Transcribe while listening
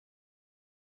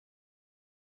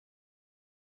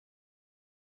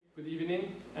Good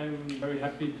evening. I'm very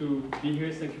happy to be here.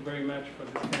 Thank you very much for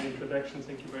this kind introduction.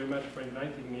 Thank you very much for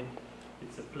inviting me.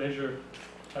 It's a pleasure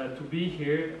to be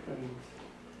here, and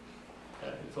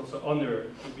it's also an honor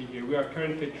to be here. We are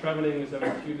currently traveling with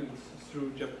our students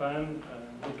through Japan,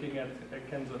 looking at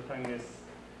Kenzo Tange's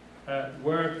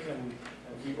work, and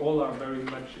we all are very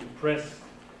much impressed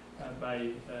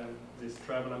by this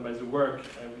travel and by the work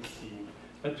we see.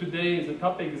 But today the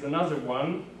topic is another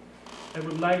one. I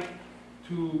would like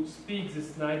to speak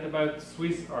this night about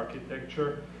Swiss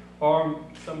architecture, or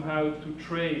somehow to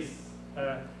trace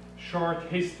a short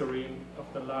history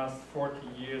of the last 40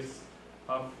 years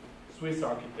of Swiss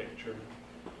architecture.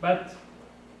 But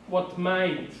what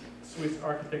might Swiss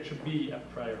architecture be a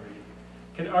priori?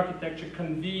 Can architecture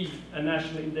convey a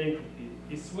national identity?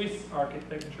 Is Swiss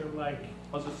architecture, like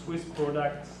other Swiss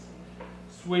products,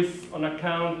 Swiss on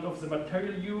account of the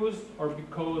material used or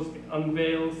because it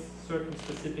unveils certain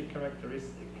specific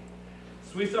characteristics?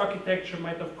 Swiss architecture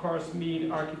might of course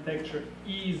mean architecture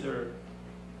either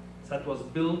that was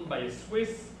built by a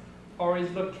Swiss or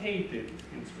is located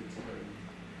in Switzerland.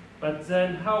 But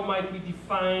then how might we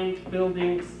define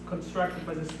buildings constructed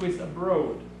by the Swiss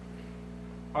abroad?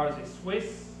 Are they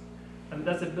Swiss? And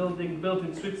does a building built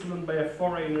in Switzerland by a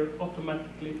foreigner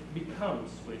automatically become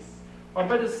Swiss? Or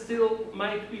better still,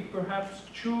 might we perhaps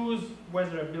choose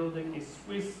whether a building is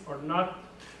Swiss or not,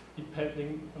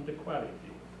 depending on the quality?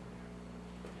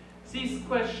 These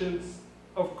questions,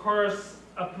 of course,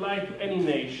 apply to any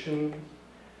nation,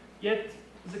 yet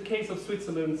the case of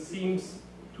Switzerland seems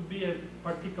to be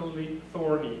particularly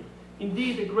thorny.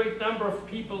 Indeed, a great number of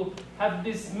people have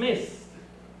dismissed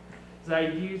the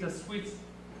idea that Swiss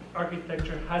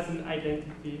architecture has an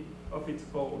identity of its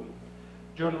own.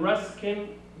 John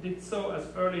Ruskin did so as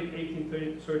early in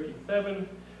 1837.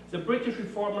 The British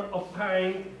reformer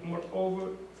opined, moreover,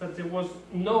 that there was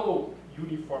no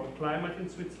uniform climate in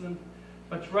Switzerland,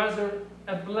 but rather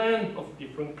a blend of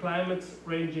different climates,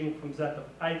 ranging from that of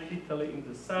Italy in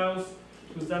the south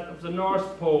to that of the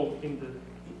North Pole in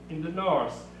the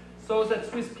north, so that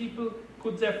Swiss people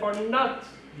could therefore not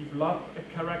develop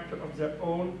a character of their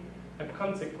own, and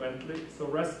consequently, so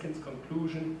Ruskin's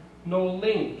conclusion, no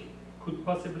link could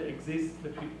possibly exist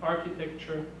between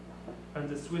architecture and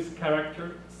the Swiss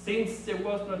character, since there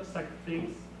was not such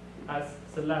things as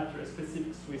the latter, a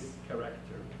specific Swiss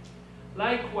character.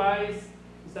 Likewise,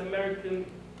 the American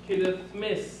Kenneth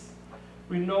Smith,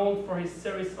 renowned for his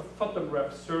series of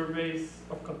photograph surveys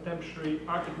of contemporary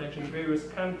architecture in various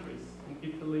countries, in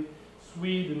Italy,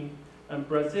 Sweden, and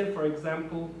Brazil, for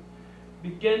example,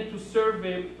 began to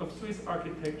survey of Swiss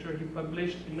architecture he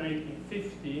published in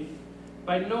 1950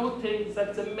 by noting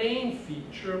that the main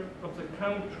feature of the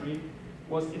country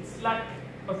was its lack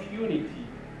of unity.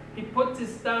 He put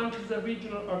this down to the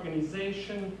regional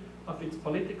organization of its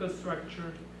political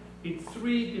structure, its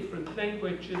 3 different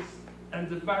languages, and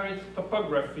the varied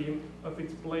topography of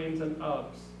its plains and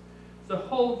Alps. The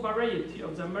whole variety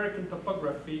of the American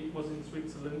topography was in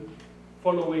Switzerland,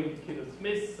 following Kenneth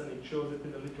Smith, and it shows it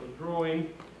in a little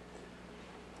drawing,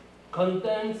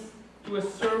 condensed to a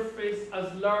surface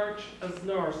as large as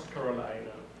North Carolina.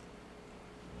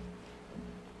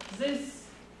 This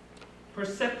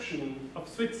perception of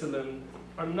Switzerland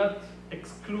are not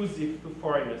exclusive to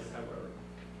foreigners, however.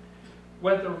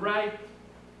 Whether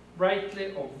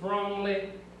rightly or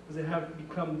wrongly, they have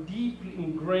become deeply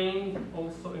ingrained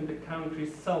also in the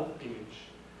country's self-image.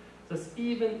 Thus,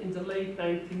 even in the late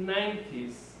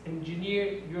 1990s,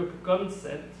 engineer Jörg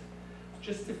Gonset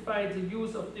justified the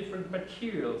use of different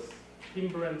materials,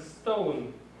 timber and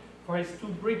stone, for his 2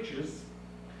 bridges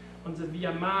on the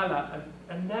Via Mala,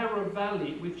 a narrow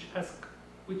valley which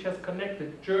has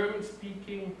connected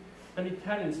German-speaking and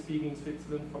Italian-speaking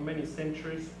Switzerland for many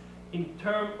centuries in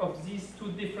terms of these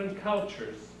 2 different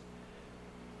cultures.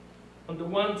 On the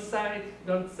one side,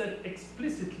 Gonset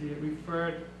explicitly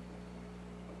referred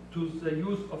to the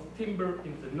use of timber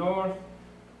in the north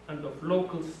and of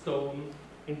local stone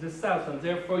in the south, and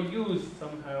therefore used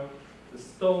somehow the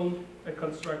stone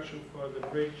construction for the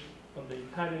bridge on the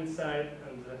Italian side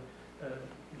and the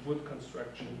wood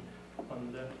construction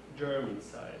on the German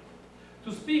side.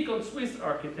 To speak on Swiss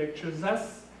architecture,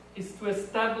 thus, is to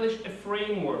establish a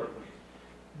framework,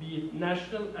 be it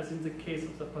national, as in the case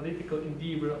of the political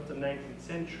endeavor of the 19th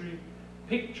century,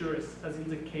 picturesque, as in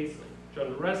the case of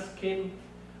John Ruskin,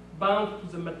 bound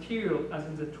to the material, as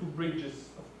in the 2 bridges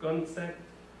of Gonset,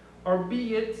 or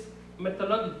be it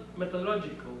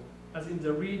methodological, as in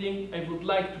the reading I would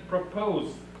like to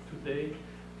propose today,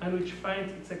 and which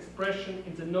finds its expression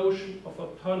in the notion of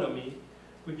autonomy,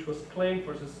 which was claimed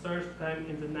for the first time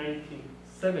in the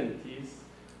 1970s,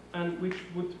 and which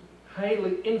would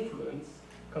highly influence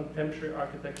contemporary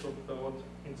architectural thought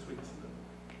in Switzerland.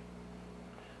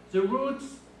 The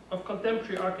roots of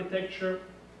contemporary architecture,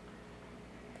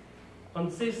 on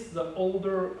this the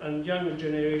older and younger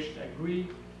generation agree,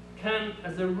 can,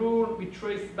 as a rule, be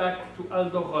traced back to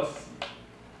Aldo Rossi.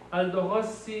 Aldo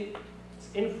Rossi's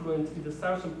influence in the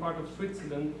southern part of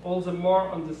Switzerland, all the more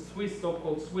on the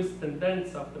so-called Swiss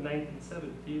tendenza of the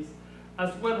 1970s,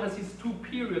 as well as his two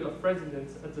periods of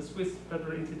residence at the Swiss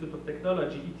Federal Institute of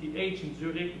Technology, ETH, in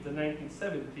Zürich in the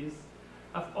 1970s,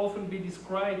 have often been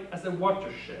described as a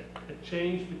watershed, a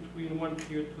change between one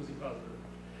period to the other.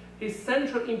 His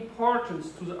central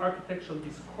importance to the architectural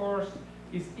discourse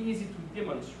is easy to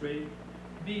demonstrate,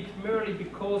 be it merely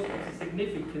because of the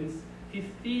significance his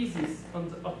thesis on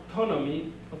the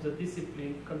autonomy of the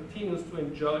discipline continues to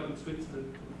enjoy in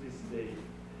Switzerland to this day.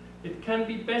 It can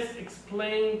be best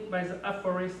explained by the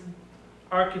aphorism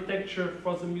 "Architecture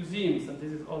for the Museums," and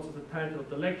this is also the title of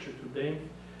the lecture today,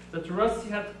 that Rossi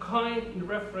had coined in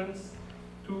reference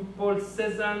to Paul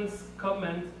Cézanne's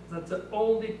comment that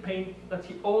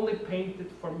he only painted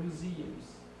for museums.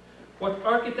 What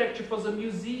Architecture for the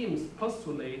Museums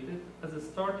postulated as a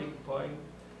starting point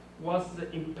was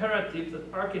the imperative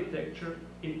that architecture,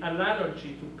 in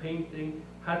analogy to painting,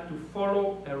 had to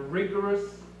follow a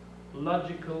rigorous,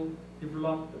 logical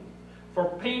development.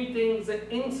 For painting, the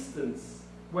instance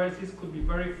where this could be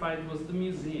verified was the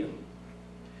museum.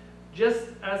 Just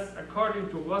as, according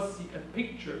to Rossi, a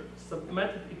picture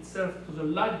submitted itself to the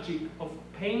logic of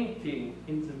painting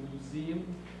in the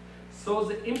museum, so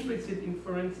the implicit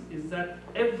inference is that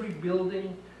every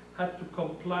building had to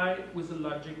comply with the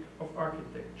logic of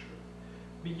architecture.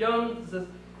 Beyond the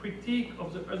critique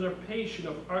of the usurpation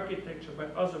of architecture by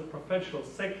other professional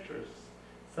sectors,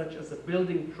 such as the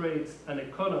building trades and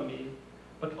economy,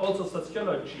 but also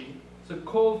sociology, the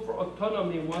call for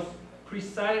autonomy was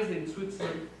precisely in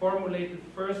Switzerland formulated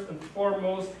first and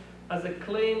foremost as a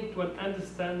claim to an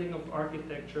understanding of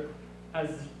architecture as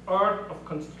the art of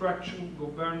construction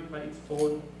governed by its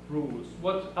own rules.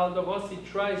 What Aldo Rossi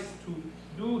tries to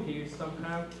do here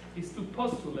somehow is to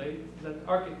postulate that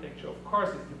architecture, of course,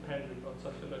 is dependent on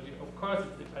sociology, of course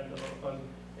it's dependent on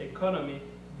economy,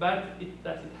 but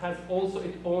that it has also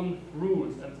its own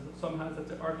rules, and somehow that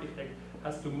the architect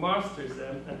has to master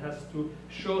them and has to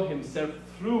show himself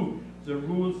through the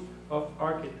rules of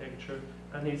architecture,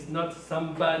 and he's not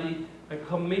somebody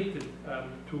committed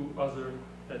to other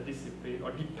discipline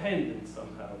or dependent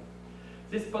somehow.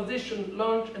 This position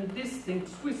launched a distinct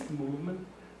Swiss movement,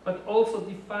 but also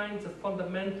defines the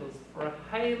fundamentals for a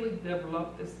highly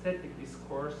developed aesthetic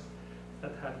discourse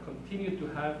that had continued to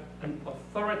have an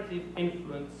authoritative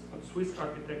influence on Swiss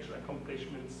architectural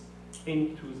accomplishments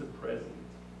into the present.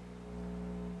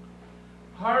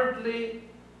 Hardly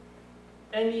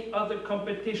any other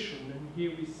competition, and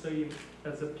here we see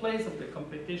as a place of the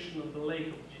competition on the Lake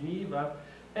of Geneva,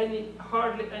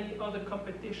 hardly any other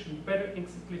competition better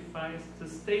exemplifies the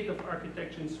state of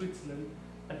architecture in Switzerland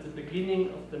at the beginning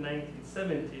of the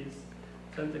 1970s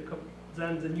than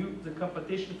the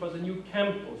competition for the new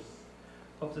campus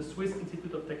of the Swiss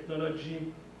Institute of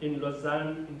Technology in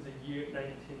Lausanne in the year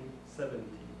 1970.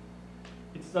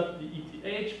 It's not the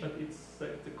ETH, but it's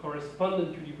the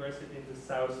correspondent university in the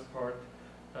south part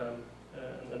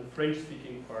and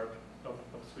French-speaking part of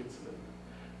Switzerland.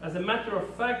 As a matter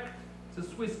of fact, the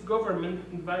Swiss government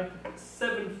invited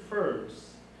 7 firms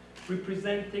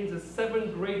representing the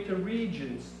 7 greater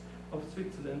regions of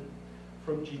Switzerland,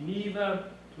 from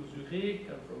Geneva to Zürich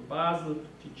and from Basel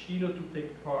to Ticino, to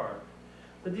take part.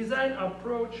 The design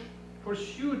approach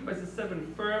pursued by the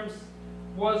 7 firms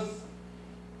was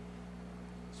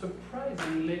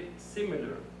surprisingly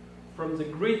similar, from the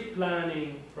grid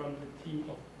planning from the team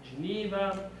of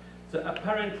Geneva, the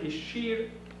apparently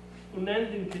sheer,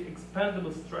 unendingly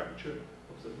expandable structure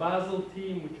of the Basel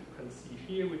team, which you can see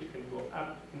here, which can go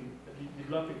up and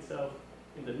develop itself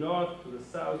in the north, to the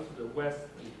south, to the west,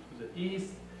 and to the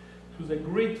east, to the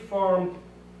grid-formed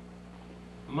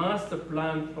master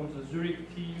plan from the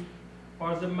Zurich team,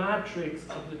 or the matrix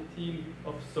of the team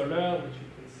of Stalder, which you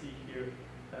can see here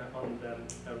on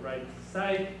the right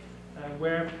side,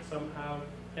 where somehow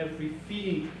every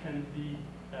field can be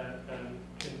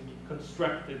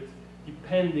constructed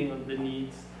depending on the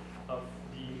needs of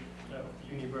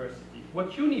the university.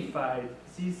 What unified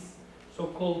these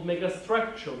so-called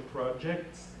megastructural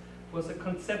projects was a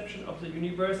conception of the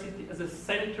university as a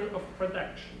center of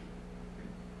production,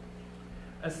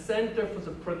 a center for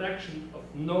the production of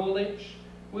knowledge,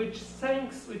 which,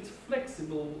 thanks to its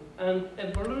flexible and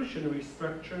evolutionary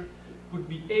structure, would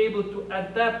be able to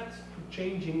adapt to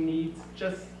changing needs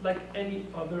just like any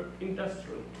other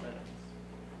industrial plants.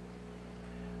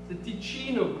 the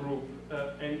Ticino group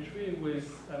entry with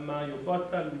Mario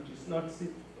Botta, Luigi Snozzi,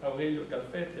 Aurelio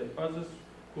Galfetti, and others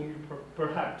whom you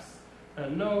perhaps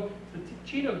know. The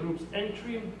Ticino group's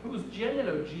entry, whose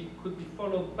genealogy could be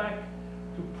followed back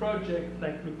to projects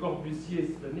like Le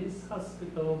Corbusier's Venice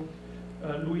Hospital,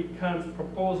 Louis Kahn's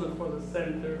proposal for the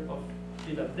center of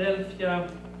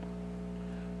Philadelphia,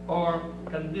 or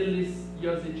Candillis,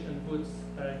 Josic, and Wood's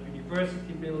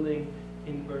University building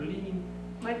in Berlin,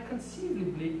 might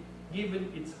conceivably,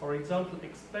 given its horizontal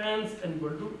expanse and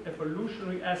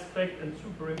evolutionary aspect and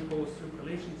superimposed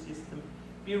circulation system,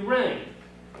 be ranked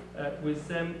with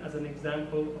them as an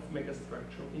example of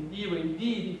megastructure.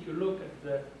 Indeed, if you look at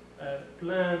the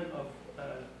plan of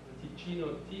the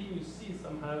Ticino team, you see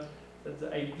somehow that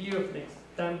the idea of an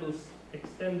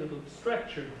extendable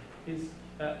structure is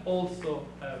also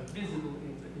visible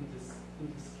in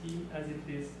the scheme, as it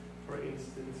is, for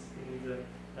instance, in the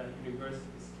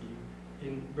university scheme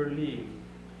in Berlin.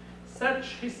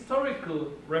 Such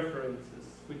historical references,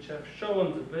 which have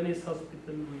shown the Venice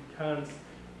Hospital, Louis Kahn's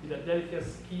Philadelphia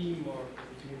scheme, or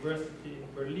the university in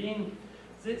Berlin,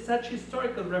 such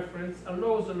historical reference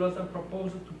allows the Lausanne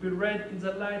proposal to be read in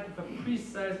the light of a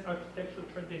precise architectural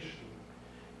tradition.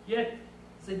 Yet,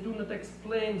 they do not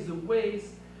explain the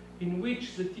ways in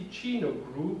which the Ticino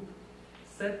group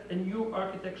set a new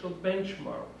architectural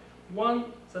benchmark,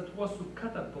 one that was to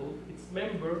catapult its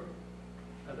member,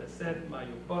 as I said,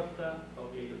 Mario Botta,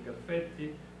 Aurelio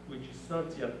Galfetti, Luigi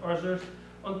Snozzi, and others,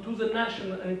 onto the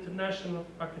national and international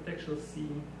architectural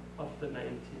scene of the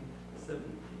 1970s.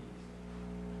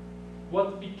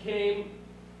 What became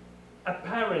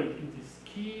apparent in this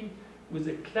scheme with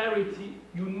a clarity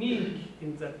unique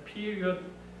in that period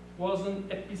was an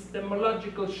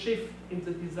epistemological shift in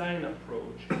the design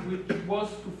approach, which was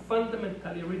to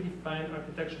fundamentally redefine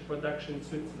architectural production in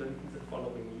Switzerland in the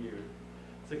following year.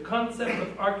 The concept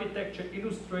of architecture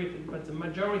illustrated by the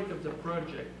majority of the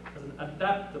project as an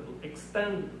adaptable,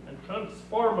 extendable, and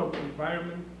transformable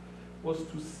environment was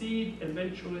to seed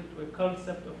eventually to a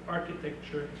concept of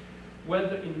architecture,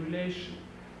 whether in relation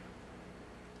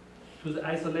to the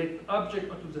isolated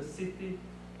object or to the city,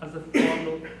 as a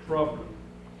formal problem.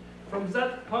 From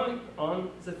that point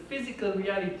on, the physical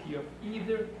reality of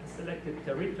either a selected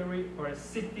territory or a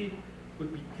city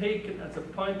would be taken as a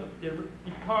point of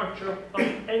departure of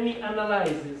any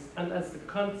analysis and as the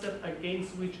concept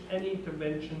against which any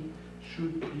intervention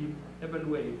should be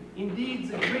evaluated. Indeed,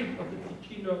 the grid of the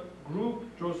Ticino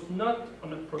group draws not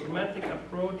on a pragmatic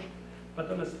approach, but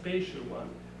on a spatial one,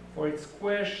 for its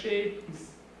square shape is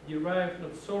derived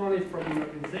not solely from an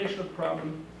organizational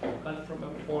problem, but from a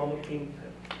formal intent.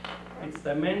 Its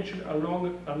dimensions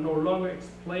are no longer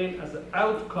explained as an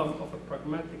outcome of a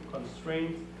pragmatic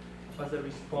constraint, but a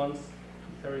response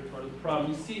to territorial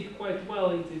problems. You see it quite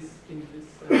well in this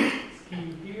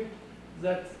scheme here,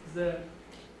 that the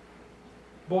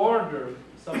border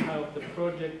somehow of the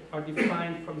project are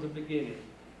defined from the beginning.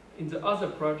 In the other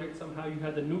project, somehow you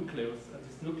had a nucleus, and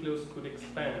this nucleus could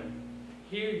expand.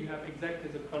 Here you have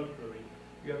exactly the contrary.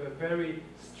 You have a very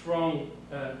strong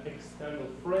external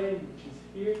frame, which is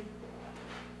here,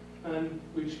 and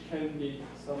which can be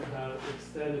somehow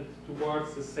extended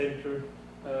towards the center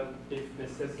if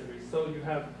necessary. So you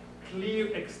have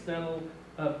clear external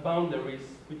boundaries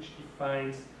which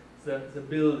defines the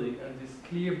building, and these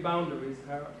clear boundaries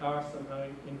are somehow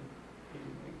in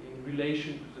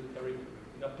relation to the territory,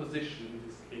 in opposition in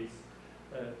this case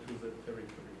to the territory.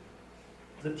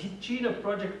 The Ticino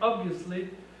project obviously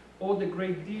owed a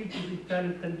great deal to the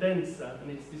Italian tendenza and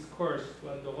its discourse to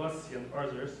Aldo Rossi and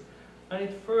others, and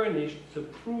it furnished the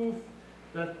proof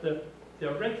that the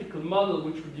theoretical model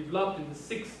which was developed in the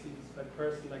 60s by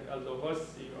persons like Aldo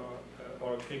Rossi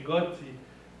or Gregotti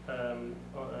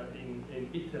in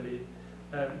Italy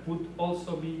would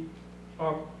also be,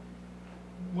 or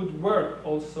would work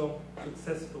also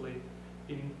successfully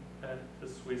in the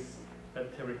Swiss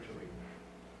territory.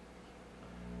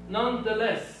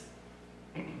 Nonetheless,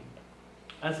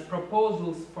 as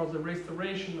proposals for the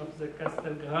restoration of the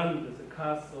Castel Grande, the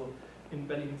castle in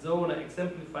Bellinzona,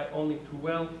 exemplify only too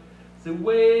well the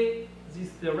way these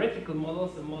theoretical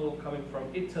models, the model coming from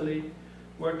Italy,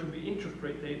 were to be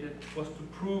interpreted was to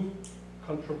prove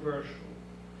controversial.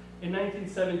 In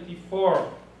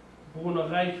 1974, Bruno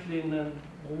Reichlin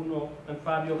and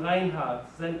Fabio Reinhardt,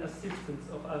 then assistants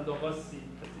of Aldo Rossi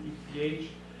at the ETH,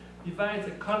 devised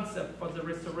a concept for the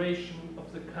restoration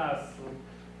of the castle,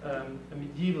 a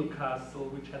medieval castle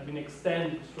which had been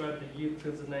extended throughout the year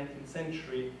till the 19th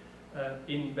century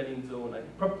in Bellinzona.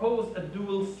 It proposed a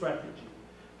dual strategy.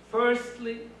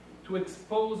 Firstly, to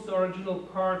expose the original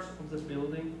parts of the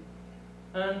building,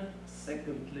 and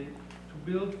secondly,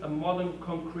 to build a modern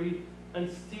concrete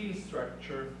and steel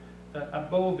structure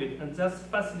above it, and thus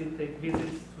facilitate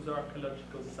visits to the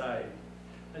archaeological site.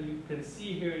 And you can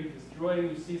see here in this drawing,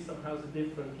 you see somehow the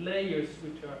different layers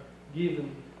which are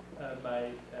given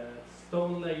by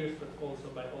stone layers, but also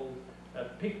by old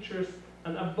pictures.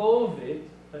 And above it,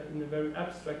 in a very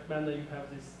abstract manner, you have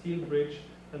this steel bridge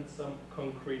and some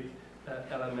concrete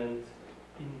element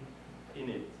in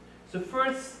it. The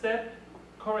first step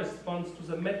corresponds to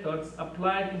the methods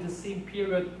applied in the same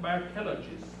period by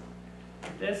archaeologists.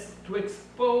 That's to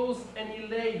expose any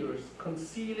layers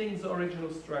concealing the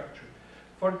original structure.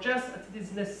 For just as it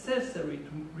is necessary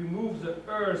to remove the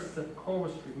earth that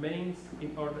covers remains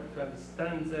in order to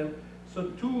understand them, so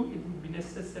too it would be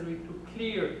necessary to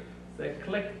clear the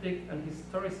eclectic and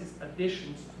historicist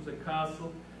additions to the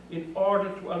castle in order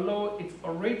to allow its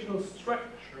original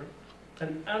structure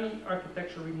and any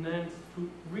architectural remnants to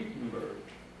re-emerge.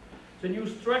 The new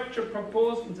structure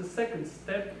proposed in the second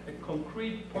step, a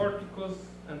concrete porticos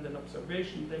and an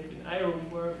observation deck in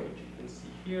ironwork, which you can see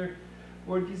here,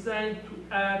 were designed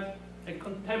to add a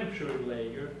contemporary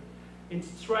layer in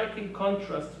striking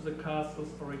contrast to the castle's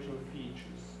original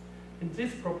features. In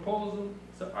this proposal,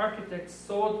 the architects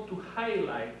sought to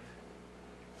highlight,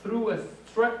 through a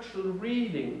structural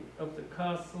reading of the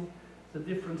castle, the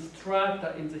different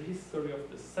strata in the history of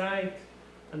the site,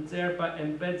 and thereby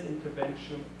embed the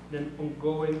intervention in an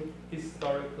ongoing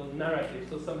historical narrative.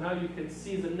 So somehow you can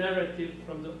see the narrative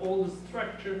from the oldest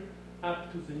structure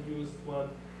up to the newest one,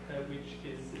 which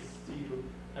is the steel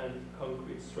and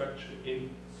concrete structure in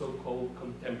so-called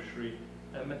contemporary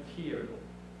material.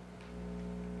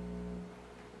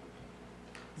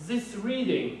 This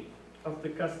reading of the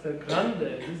Castel Grande,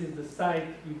 this is the site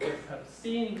you just have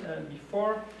seen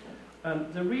before.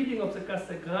 The reading of the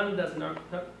Castel Grande as an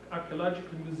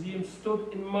archaeological museum stood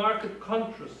in marked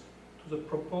contrast to the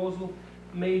proposal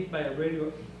made by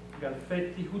Aurelio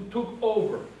Galfetti, who took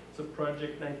over the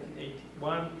project in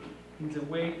 1981 in the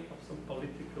wake of some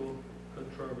political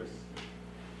controversy.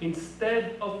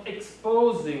 Instead of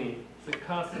exposing the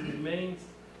castle remains,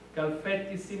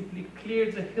 Galfetti simply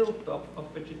cleared the hilltop of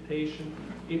vegetation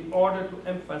in order to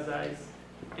emphasize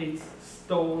its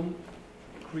stone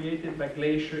created by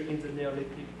glacier in the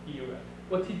Neolithic era.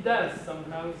 What he does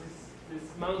somehow,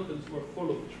 these mountains were full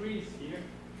of trees here.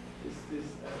 These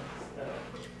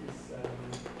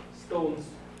stones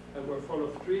were full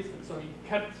of trees, and so he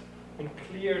cut and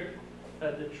cleared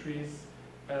the trees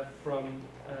from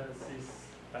this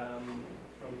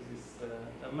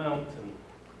mountain.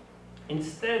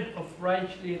 Instead of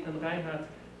Reichlind and Reinhardt's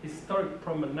historic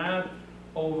promenade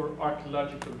over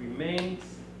archaeological remains,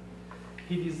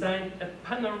 he designed a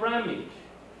panoramic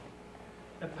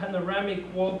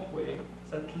walkway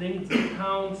that linked the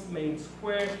town's main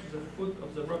square to the foot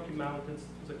of the Rocky Mountains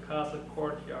to the castle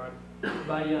courtyard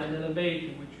via an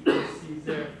elevator, which you can see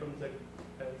there from the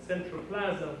central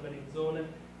plaza of Bellinzona.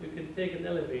 You can take an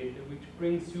elevator which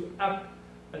brings you up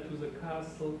to the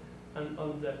castle, and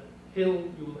on the hill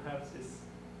you will have this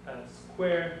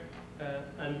square,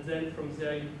 and then from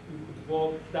there you could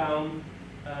walk down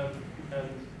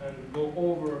and go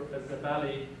over the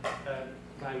valley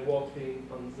by walking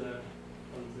on the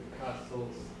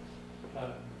castles,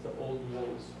 the old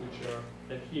walls which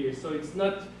are here. So it's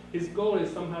not, his goal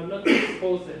is somehow not to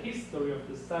expose the history of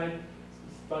the site,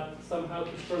 but somehow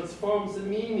to transform the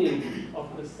meaning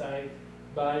of the site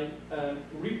by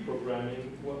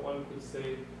reprogramming what one could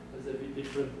say as the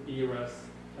different eras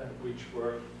which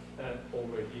were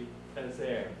already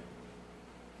there.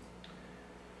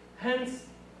 Hence,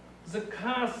 the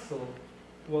castle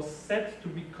was set to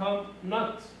become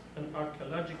not an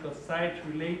archaeological site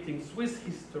relating Swiss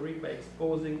history by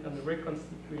exposing and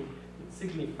reconstituting its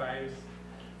signifiers,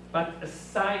 but a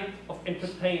site of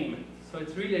entertainment. So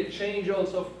it's really a change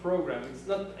also of program. It's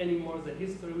not anymore the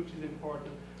history which is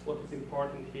important. What is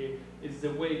important here is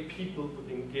the way people would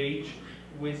engage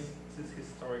with this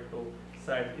historical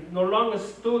site. It no longer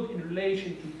stood in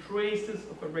relation to traces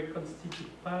of a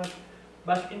reconstituted past,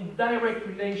 but in direct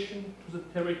relation to the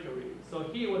territory. So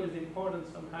here what is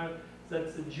important somehow is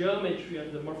that the geometry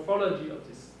and the morphology of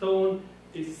the stone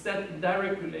is set in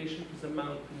direct relation to the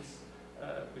mountains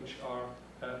which are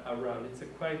around. It's a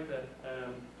quite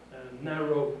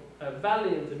narrow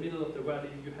valley. In the middle of the valley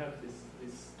you have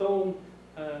this stone,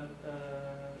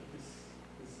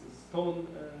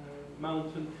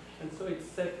 mountain, and so it's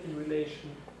set in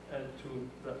relation to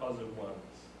the other ones.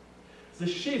 The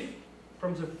shift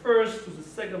from the first to the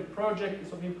second project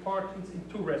is of importance in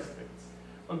two respects.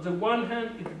 On the one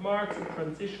hand, it marks a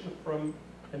transition from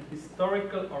an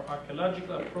historical or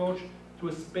archaeological approach to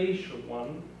a spatial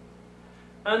one,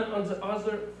 and on the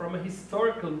other from a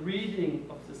historical reading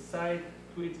of the site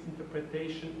to its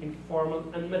interpretation in formal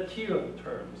and material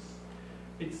terms.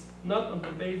 It's not on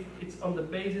the base, it's on the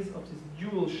basis of this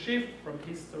dual shift from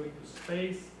history to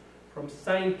space, from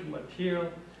sign to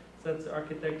material, that the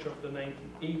architecture of the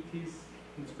 1980s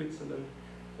in Switzerland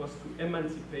was to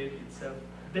emancipate itself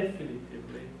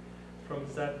definitively from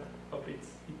that of its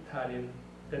Italian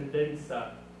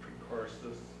tendenza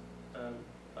precursors,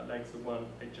 like the one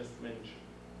I just mentioned.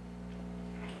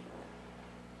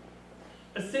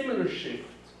 A similar shift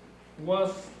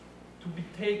was to be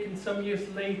taken some years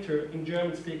later in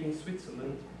German-speaking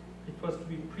Switzerland. It was to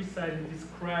be precisely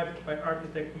described by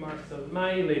architect Marcel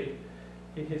Meili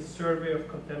in his survey of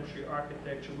contemporary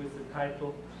architecture with the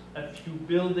title "A Few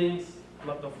Buildings, a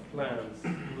Lot of Plans."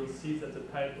 You will see that the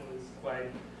title is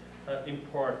quite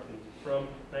important. From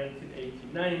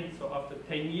 1989, so after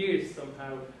 10 years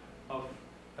somehow of,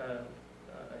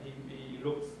 he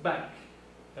looks back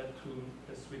to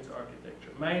the Swiss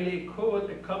architecture. Meili called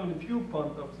a common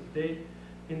viewpoint of the day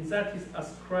in that he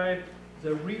ascribed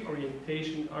the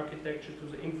reorientation in architecture to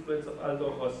the influence of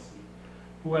Aldo Rossi,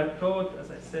 who had taught, as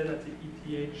I said, at the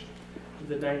ETH in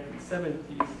the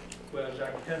 1970s, where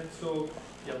Jacques Herzog,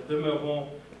 Pierre Demeron,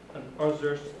 and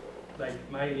others like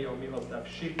Meili or Miroslav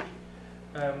Schick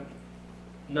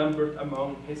numbered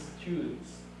among his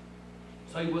students.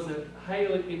 So it was a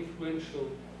highly influential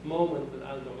moment when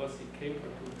Aldo Rossi came for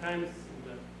 2 times, in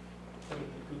the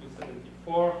 72 to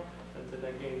 74, and then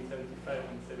again 75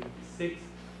 and 76,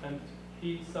 and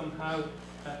he somehow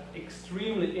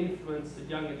extremely influenced the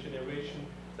younger generation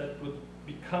that would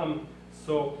become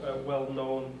so well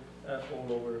known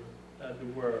all over the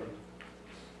world.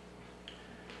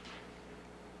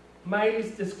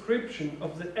 Meili's description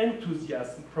of the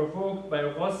enthusiasm provoked by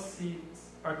Rossi's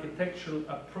architectural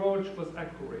approach was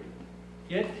accurate.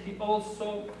 Yet he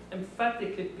also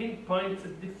emphatically pinpoints the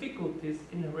difficulties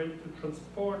inherent to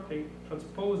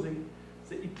transposing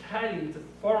the Italian, the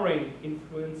foreign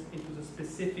influence into the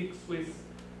specific Swiss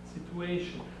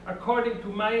situation. According to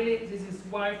Meili, this is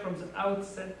why from the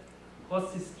outset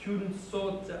Rossi's students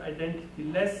sought their identity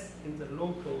less in the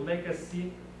local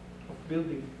legacy of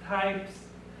building types,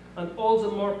 and all the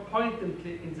more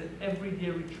poignantly in the everyday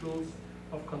rituals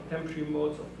of contemporary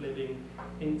modes of living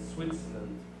in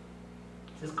Switzerland.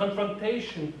 This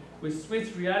confrontation with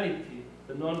Swiss reality,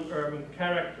 the non-urban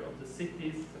character of the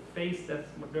cities, the faceless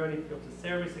modernity of the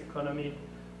service economy,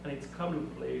 and its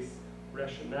commonplace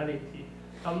rationality,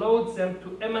 allowed them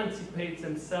to emancipate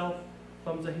themselves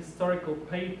from the historical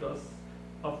pathos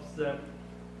of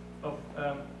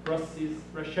Rossi's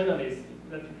rationalism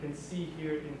that you can see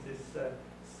here in this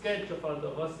sketch of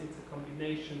Aldo Rossi. It's a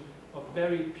combination of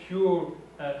very pure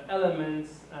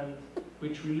elements and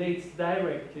which relates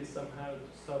directly somehow to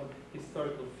some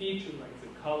historical feature like the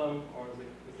column or the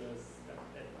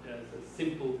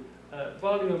simple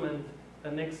volume,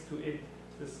 and next to it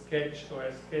the sketch or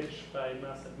a sketch by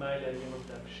Marcel Meili and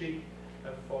Miroslav Schick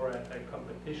for a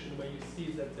competition where you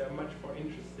see that they are much more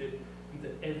interested in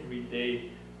the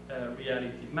everyday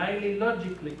reality. Meili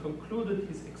logically concluded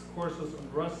his excursus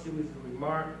on Rossi with the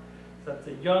remark that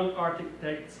the young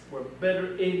architects were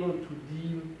better able to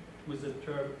deal with the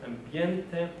term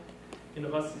ambiente in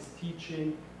Rossi's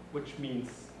teaching, which means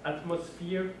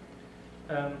atmosphere,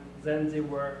 than they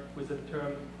were with the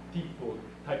term tipo,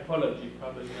 typology.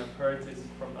 Probably you have heard this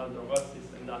from Aldo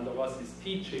Rossi's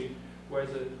teaching, where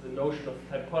the notion of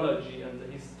typology and the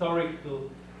historical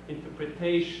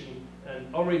interpretation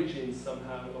and origin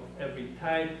somehow of every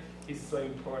type is so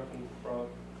important for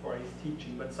his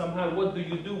teaching. But somehow, what do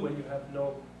you do when you have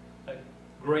no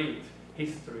great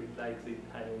history like the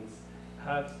Italians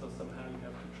have? So somehow you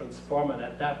have to transform and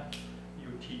adapt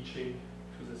your teaching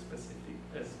to the specific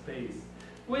space.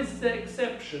 With the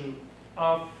exception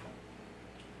of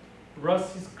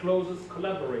Rossi's closest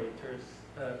collaborators,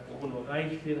 Bruno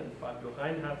Reichlin and Fabio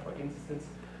Reinhardt, for instance,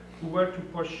 who were to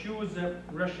pursue the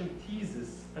Russian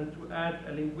thesis and to add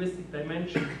a linguistic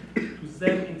dimension to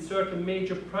them in certain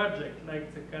major projects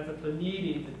like the Casa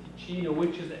Tonini, the Ticino,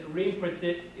 which is a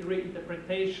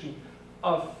reinterpretation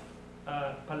of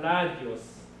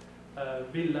Palladio's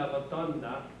Villa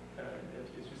Rotonda. As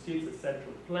you see, it's a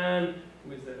central plan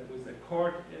with a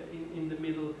court in the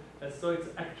middle. So it's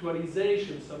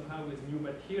actualization somehow with new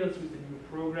materials, with a new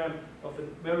program of a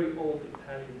very old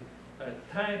Italian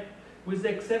type, with the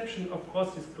exception of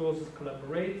Rossi's closest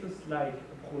collaborators like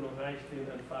Bruno Reichlin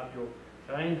and Fabio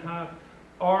Reinhardt,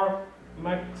 or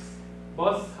Max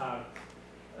Bosshardt,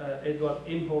 Eduard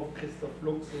Imhoff, Christoph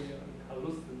Luxinger, and Karl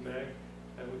Lustenberg,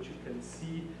 which you can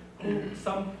see, who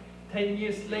some 10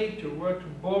 years later were to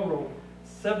borrow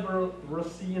several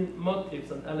Rossian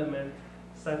motifs and elements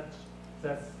such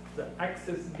as the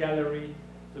axis gallery,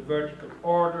 the vertical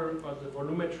order, or the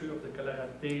volumetry of the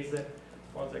Galeratese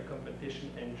for the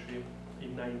competition entry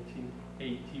in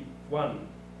 1981.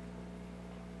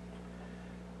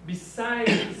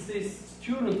 Besides this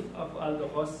student of Aldo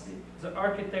Rossi, the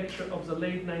architecture of the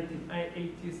late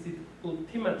 1980s did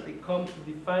ultimately come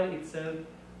to define itself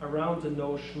around the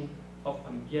notion of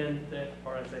ambiente,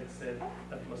 or as I said,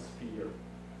 atmosphere.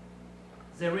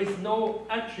 There is no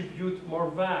attribute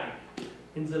more vague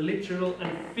in the literal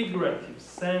and figurative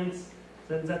sense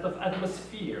than that of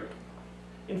atmosphere.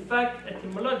 In fact,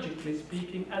 etymologically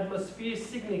speaking, atmosphere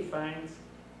signifies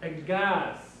a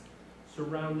gas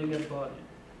surrounding a body.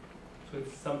 So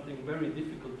it's something very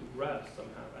difficult to grasp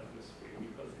somehow, atmosphere,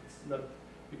 because it's not,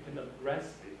 you cannot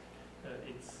grasp it.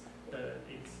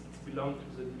 It belongs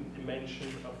to the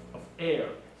dimension of air.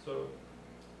 So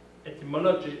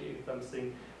etymology is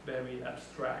something very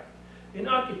abstract. In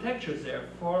architecture,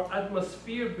 therefore,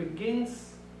 atmosphere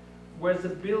begins where the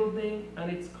building and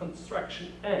its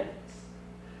construction ends.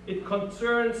 It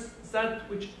concerns that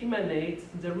which emanates,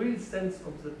 in the real sense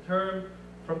of the term,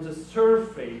 from the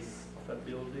surface of a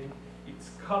building,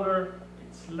 its color,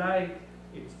 its light,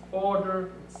 its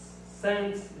order, its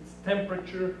sense, its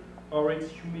temperature, or its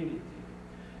humidity.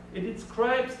 It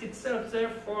describes itself,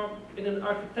 therefore, in an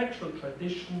architectural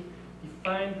tradition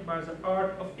defined by the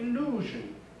art of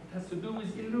illusion. It has to do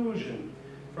with illusion,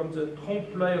 from the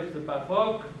trompe-l'œil of the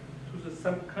Baroque to the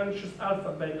subconscious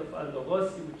alphabet of Aldo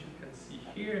Rossi, which you can see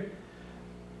here,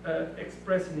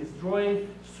 expressed in his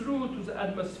drawing, through to the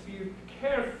atmosphere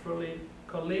carefully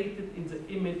collated in the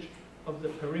image of the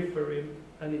periphery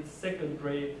and its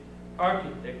second-rate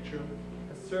architecture,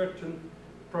 a certain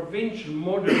provincial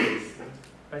modernism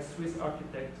by Swiss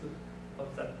architects of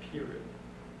that period.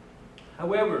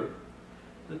 However,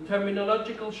 the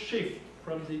terminological shift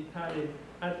from the Italian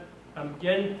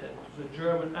ambiente to the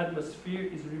German atmosphere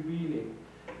is revealing.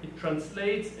 It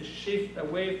translates a shift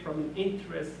away from an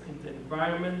interest in the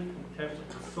environment in terms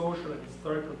of its social and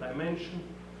historical dimension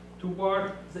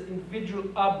toward the individual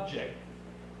object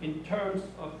in terms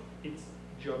of its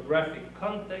geographic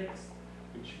context,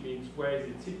 which means where is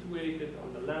it situated,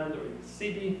 on the land or in the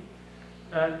city,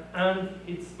 and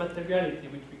its materiality,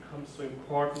 which becomes so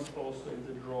important also in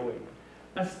the drawing.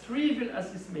 As trivial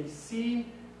as this may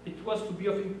seem, it was to be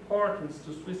of importance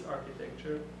to Swiss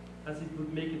architecture, as it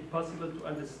would make it possible to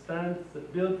understand the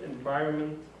built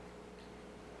environment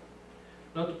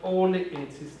not only in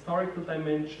its historical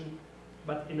dimension,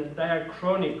 but in a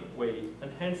diachronic way,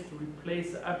 and hence to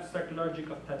replace the abstract logic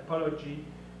of typology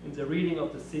in the reading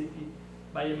of the city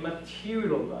by a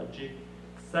material logic,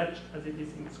 such as it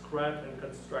is inscribed and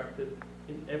constructed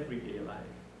in everyday life.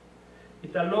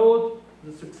 It allowed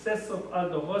the successor of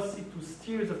Aldo Rossi to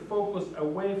steer the focus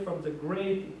away from the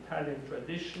great Italian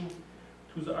tradition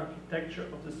to the architecture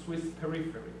of the Swiss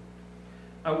periphery,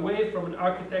 away from an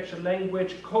architectural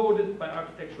language coded by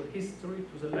architectural history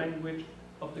to the language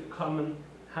of the common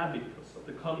habitus, of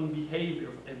the common behavior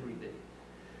of every day.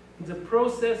 In the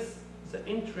process, the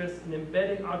interest in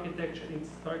embedding architecture in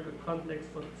historical context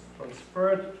was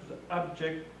transferred to the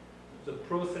object, to the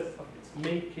process of its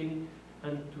making,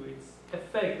 and to its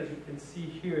effect. As you can see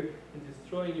here in this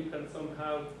drawing, you can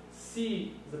somehow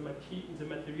see the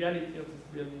materiality of this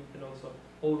building. You can also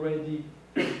already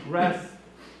grasp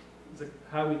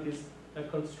how it is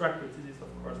constructed. This is,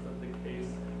 of course, not the case,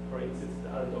 for instance, the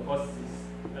Aldo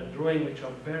Rossi's drawing, which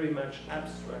are very much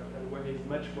abstract and where he's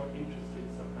much more interested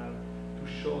somehow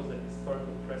to show the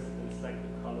historical precedents like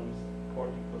the columns,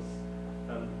 porticos,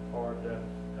 or the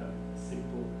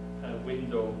simple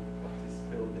window of this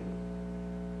building.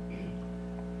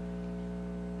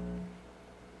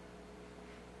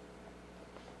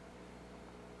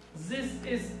 This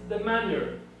is the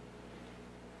manner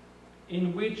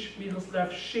in which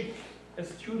Miroslav Schick, a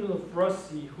student of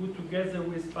Rossi, who together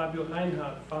with Fabio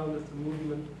Reinhardt founded the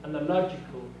movement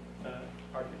analogical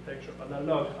architecture,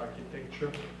 analog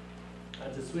architecture,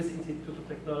 at the Swiss Institute of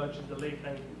Technology in the late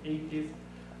 1980s,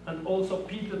 and also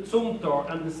Peter Zumthor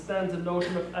understands the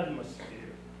notion of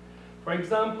atmosphere. For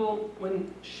example,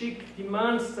 when Schick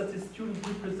demands that the student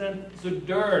represent the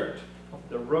dirt of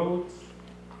the roads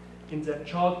in their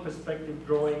child perspective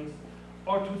drawings,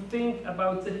 or to think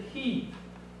about the heat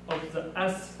of the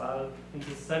asphalt in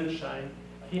the sunshine,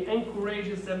 he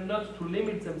encourages them not to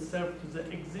limit themselves to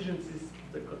the exigencies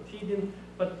of the quotidian,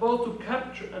 but both to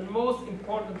capture and most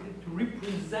importantly to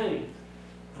represent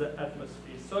the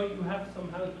atmosphere. So you have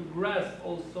somehow to grasp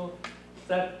also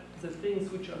that the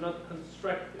things which are not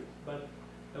constructed, but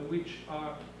which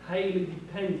are highly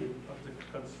dependent of the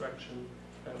construction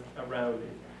around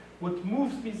it. What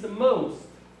moves me the most,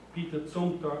 Peter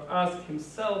Zumthor asked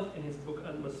himself in his book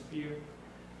Atmosphere,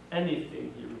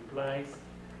 anything, he replies,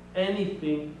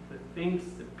 anything, the things,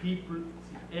 the people,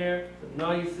 the air, the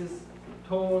noises, the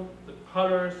tone, the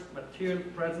colors, material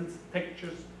presence,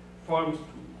 textures, forms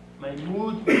too. My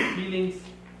mood, my feelings,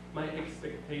 my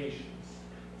expectations.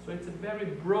 So it's a very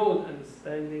broad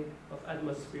understanding of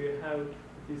atmosphere, how it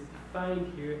is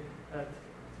defined here at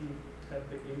the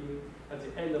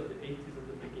end of the 80s and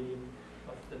the beginning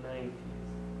of the 90s.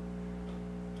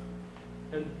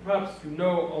 And perhaps you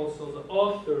know also the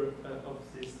author of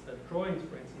these drawings,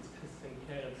 for instance, Christian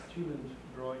Kerret's student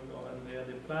drawing, or Andrea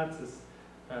de Platz's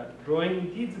drawing.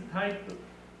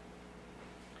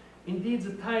 Indeed,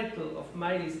 the title of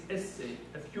Miley's essay,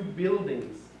 A Few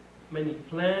Buildings, Many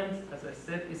Plans, as I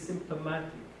said, is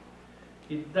symptomatic.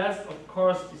 It does, of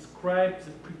course, describe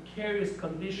the precarious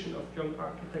condition of young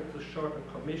architects with shorter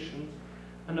commissions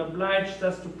and obliged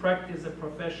us to practice the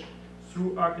profession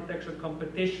through architectural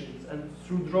competitions and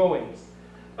through drawings.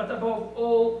 But above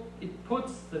all, it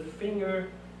puts the finger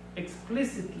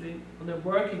explicitly on a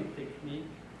working technique,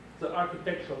 the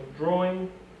architectural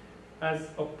drawing, as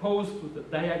opposed to the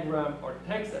diagram or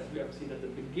text, as we have seen at the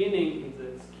beginning in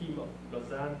the scheme of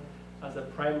Lausanne, as a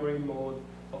primary mode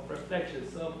of reflection.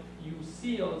 So you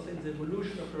see also in the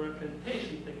evolution of the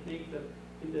representation technique that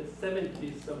in the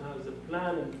 70s somehow the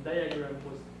plan and the diagram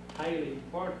was highly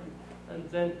important, and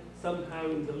then somehow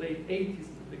in the late 80s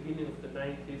and the beginning of the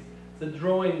 90s, the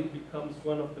drawing becomes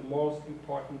one of the most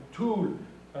important tools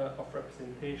of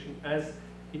representation, as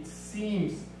it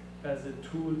seems as a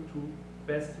tool to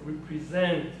best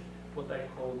represent what I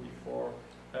called before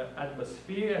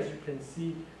atmosphere. As you can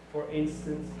see, for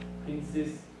instance, in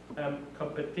this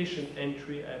competition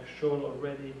entry I've shown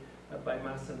already by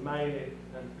Marcel Meile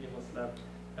and Miroslav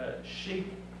Schick,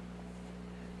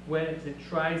 where they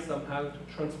try somehow to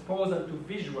transpose and to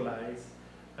visualize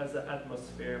as an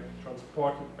atmosphere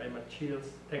transported by materials,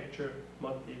 texture,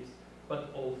 motifs,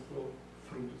 but also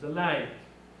through the light.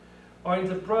 Or in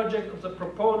the project of the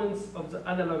proponents of the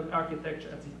analog architecture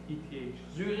at the ETH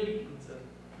Zürich in the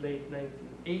late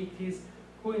 1980s,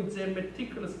 who in their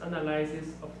meticulous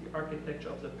analysis of the architecture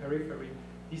of the periphery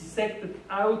dissected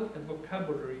out a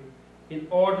vocabulary in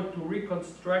order to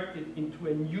reconstruct it into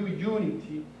a new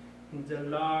unity in the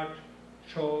large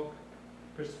chalk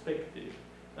perspective.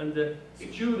 And the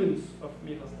students of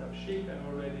Miroslav Schick, I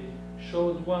already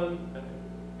showed one,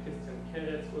 Christian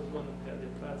Kerretz was one, Andrea de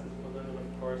Platz's was one, and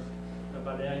of course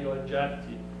Valerio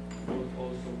Aggiati was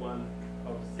also one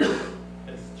of the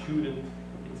students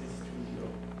in this studio.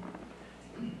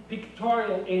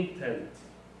 Pictorial intent,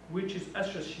 which is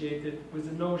associated with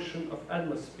the notion of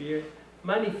atmosphere,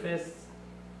 manifests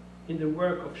in the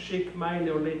work of Schick, Meile,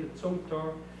 or later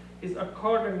Zumthor, is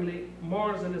accordingly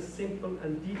more than a simple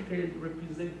and detailed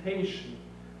representation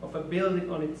of a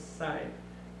building on its side.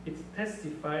 It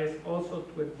testifies also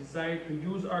to a desire to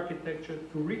use architecture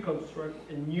to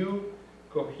reconstruct a new,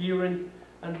 coherent,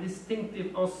 and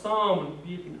distinctive ensemble,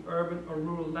 be it in urban or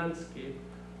rural landscape,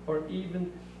 or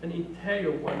even an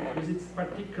interior one with its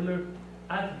particular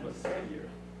atmosphere,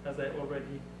 as I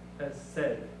already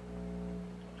said.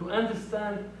 To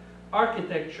understand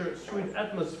architecture through its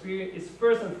atmosphere is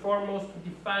first and foremost to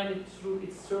define it through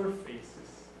its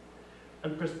surfaces,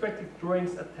 and perspective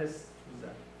drawings attest to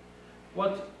that.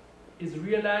 What is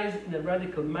realized in a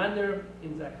radical manner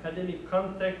in the academic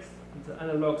context, in the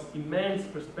analog's immense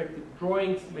perspective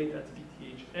drawings made at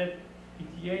ETH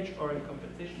or in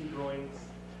competition drawings,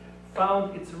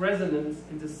 found its resonance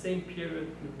in the same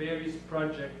period in various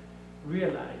projects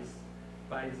realized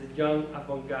by the young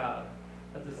avant-garde.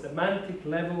 At the semantic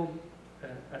level,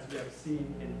 as we have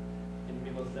seen in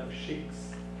Miroslav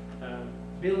Schick's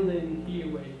building here,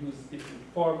 where he used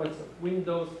different formats of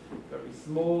windows, very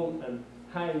small and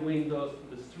high windows on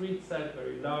the street side,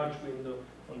 very large window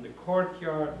on the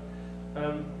courtyard,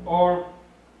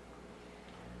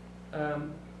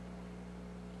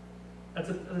 at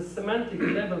a semantic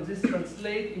level, this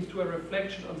translates into a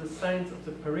reflection on the science of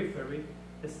the periphery,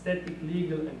 aesthetic,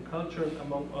 legal, and cultural,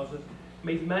 among others,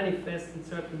 made manifest in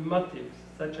certain motifs,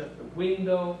 such as the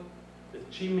window, the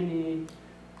chimney,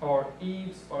 or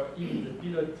eaves, or even the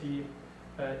pilotis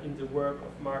in the work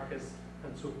of Marcus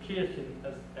and so Kirchen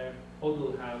as a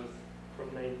Odell house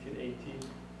from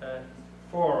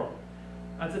 1984.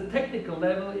 At the technical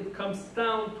level, it comes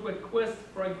down to a quest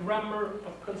for a grammar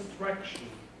of construction,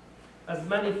 as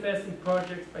manifest in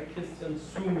projects by Christian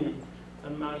Sumi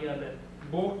and Marianne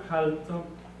Burkhalter,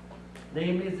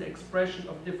 namely the expression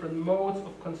of different modes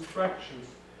of constructions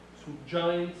through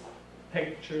joints,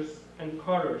 textures, and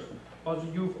colors, or the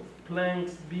use of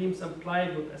planks, beams, and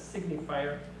plywood as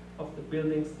signifier of the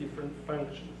building's different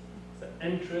functions. The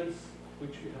entrance,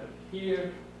 which we have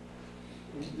here,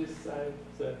 in this side,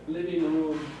 the living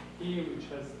room here, which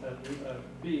has a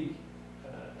big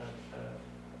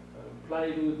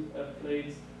plywood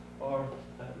plates, or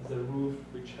the roof,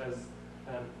 which has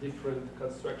different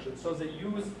construction. So they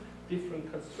use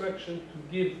different construction to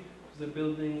give to the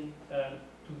building,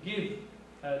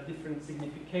 different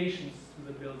significations to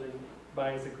the building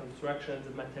by the construction and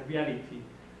the materiality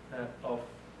of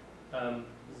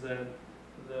the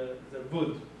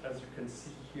wood, as you can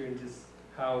see here in this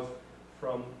house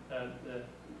from the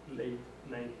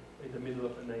middle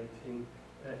of the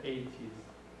 1980s.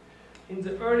 In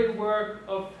the early work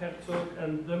of Herzog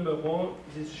and de Meuron,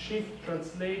 this shift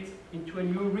translates into a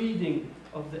new reading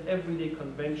of the everyday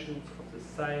conventions of the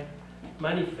site,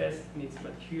 manifest in its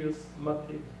materials,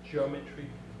 motif, geometry,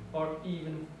 or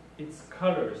even its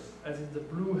colors, as in the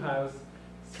blue house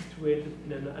situated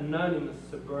in an anonymous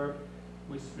suburb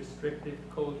with restrictive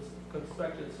codes of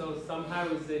construction. So somehow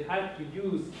they had to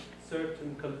use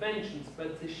certain conventions,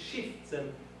 but they shift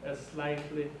them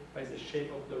slightly by the shape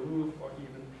of the roof or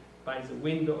even by the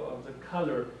window of the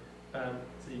color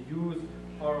they use,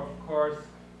 or of course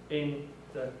in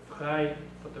the Frey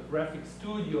photographic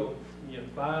studio near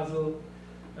Basel,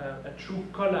 a true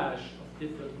collage of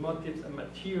different motifs and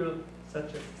material,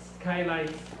 such as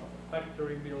skylights of a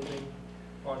factory building,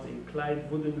 or the inclined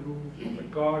wooden roof of a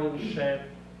garden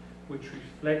shed, which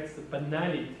reflects the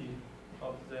banality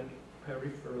of the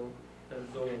peripheral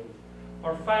zone.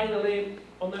 Or finally,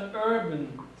 on an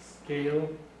urban scale,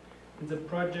 in the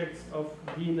projects of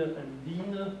Diener and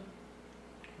Diener,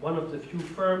 one of the few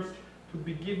firms to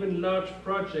be given large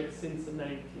projects since the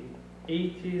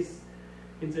 1980s.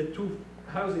 In the two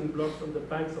housing blocks on the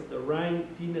banks of the Rhine,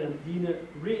 Diener and Diener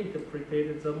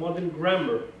reinterpreted the modern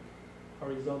grammar,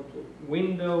 horizontal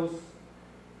windows,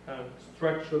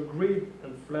 structural grid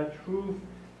and flat roof,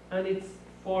 and its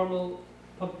formal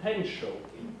potential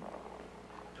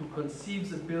to conceive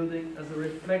the building as a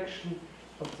reflection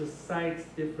of the site's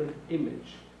different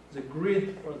image. The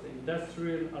grid for the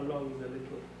industrial along the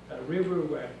little river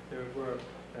where there were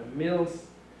mills,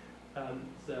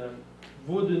 the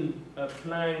wooden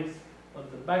planks on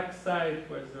the back side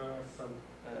where there are some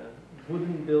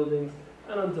wooden buildings,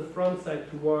 and on the front side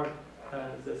toward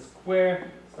the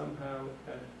square, somehow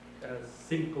a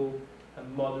simple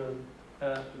and modern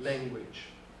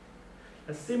language.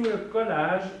 A similar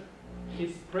collage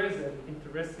is present,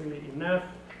 interestingly enough,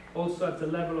 also at the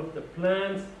level of the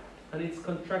plans and its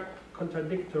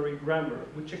contradictory grammar,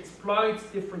 which exploits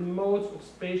different modes of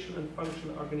spatial and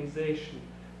functional organization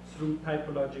through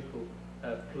typological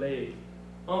play.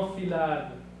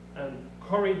 Enfilade and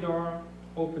corridor,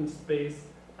 open space,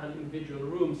 and individual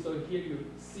rooms. So here you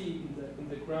see in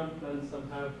the ground plan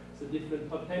somehow the different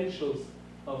potentials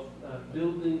of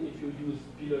building. If you use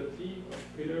pilotis or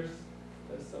pillars,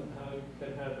 somehow you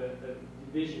can have a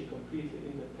division completely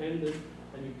independent,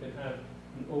 and you can have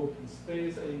an open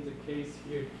space, and in the case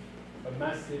here, a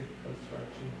massive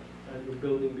construction, and your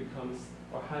building becomes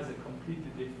or has a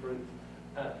completely different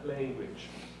language.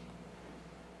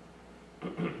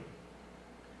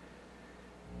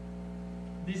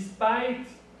 Despite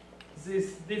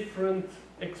this different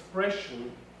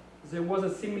expression, there was a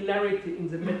similarity in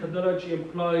the methodology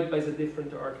employed by the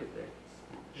different architects.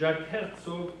 Jacques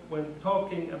Herzog, when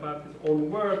talking about his own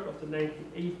work of the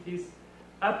 1980s,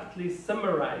 aptly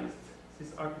summarized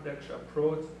this architecture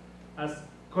approach as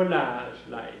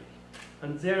collage-like,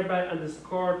 and thereby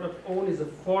underscored not only the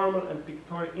formal and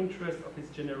pictorial interest of his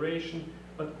generation,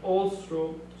 but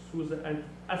also through the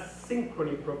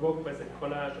asynchrony provoked by the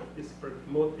collage of disparate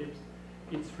motifs,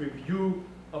 its review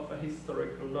of a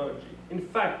historical logic. In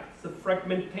fact, the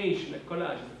fragmentation, a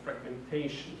collage is a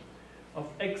fragmentation of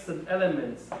extant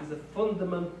elements, is a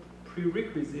fundamental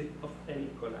prerequisite of any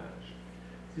collage.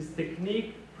 This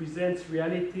technique presents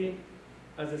reality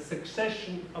as a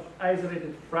succession of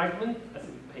isolated fragments, as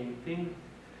in painting,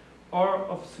 or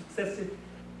of successive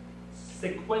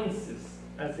sequences,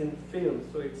 as in film,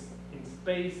 so it's in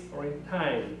space or in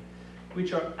time,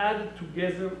 which are added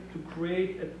together to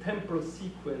create a temporal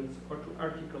sequence or to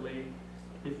articulate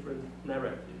different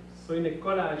narratives. So in a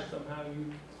collage, somehow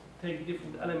you take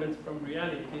different elements from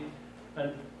reality,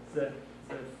 and the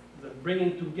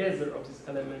bringing together of this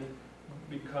element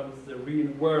becomes the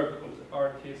real work of the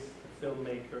artist, the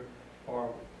filmmaker,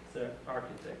 or the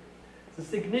architect. The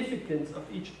significance of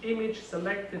each image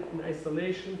selected in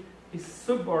isolation is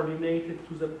subordinated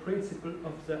to the principle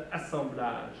of the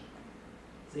assemblage.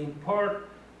 The import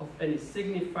of any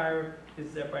signifier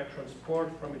is thereby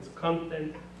transported from its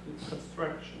content to its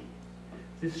construction.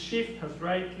 This shift has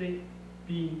rightly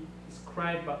been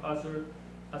described by others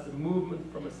as a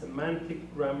movement from a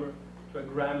semantic grammar to a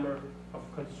grammar of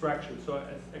construction. So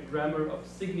as a grammar of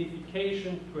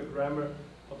signification to a grammar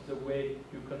of the way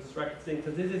you construct things.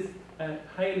 So this is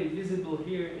highly visible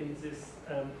here in this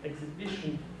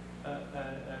exhibition,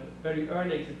 very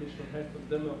early exhibition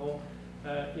of Laurent,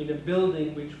 in a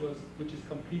building which is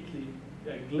completely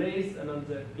glazed, and on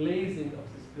the glazing of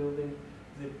this building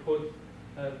they put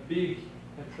big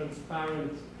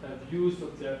transparent views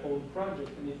of their old project.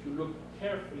 And if you look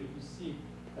carefully, you see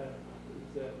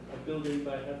a building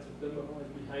by Herzog Laurent,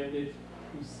 and behind it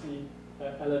you see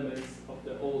elements of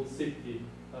the old city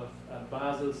of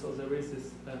Basel. So there is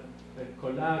this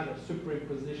collage or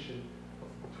superimposition of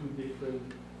two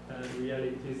different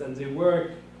realities, and they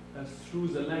work through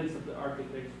the lens of the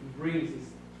architect who brings these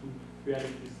two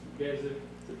realities together.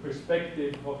 The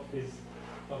perspective of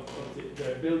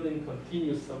the building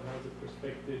continues somehow the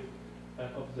perspective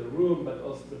of the room, but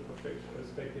also the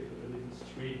perspective of the little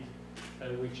street,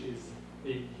 which is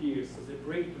here. So they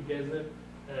bring together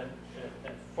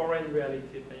a foreign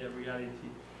reality and a reality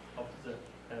of the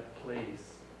place.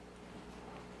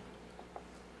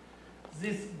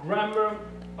 This grammar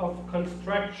of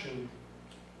construction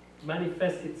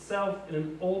manifests itself in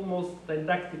an almost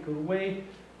didactical way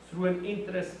through an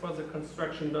interest for the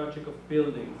construction logic of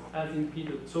buildings, as in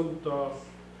Peter Zumthor's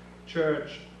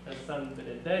church at St.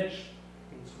 Benedetto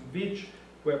in Zürich,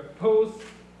 where post,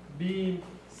 beam,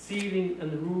 ceiling,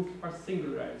 and roof are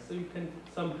singularized. So you can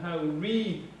somehow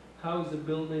read how the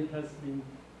building has been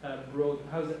brought,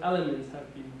 how the elements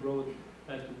have been brought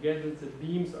together. The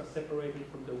beams are separated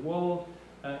from the wall,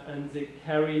 and they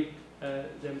carry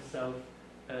themselves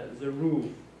the roof.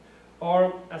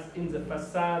 Or as in the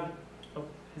facade of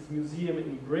his museum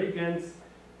in Bregenz,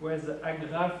 where the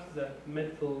agrafe, the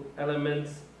metal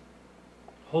elements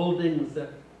holding the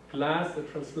glass, the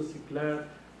translucent glass,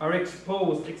 are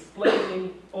exposed,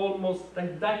 explaining almost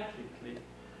didactically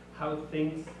how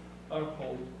things are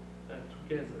held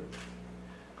together.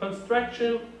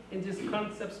 Construction in these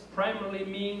concepts primarily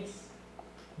means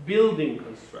building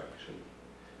construction,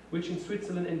 which in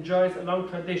Switzerland enjoys a long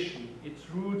tradition. Its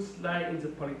roots lie in the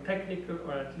polytechnical,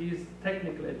 or at least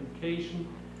technical education,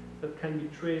 that can be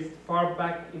traced far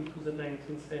back into the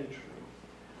 19th century,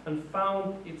 and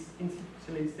found its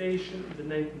institutionalization in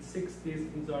the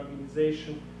 1960s in the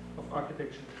organization of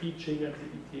architecture teaching at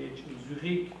the ETH in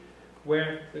Zürich,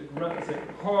 where the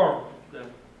core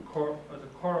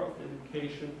of the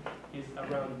education is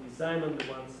around design on the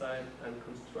one side and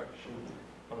construction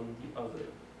on the other.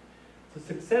 The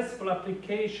successful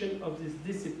application of these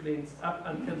disciplines up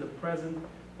until the present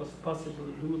was possible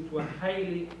due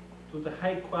to the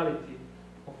high quality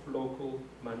of local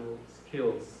manual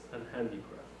skills and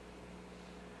handicraft.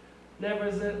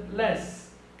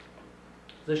 Nevertheless,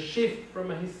 the shift from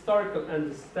a historical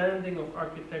understanding of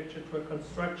architecture to a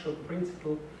constructional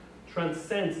principle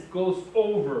transcends, goes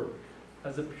over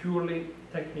as a purely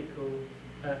technical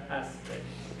aspect.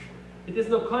 It is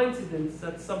no coincidence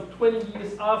that some 20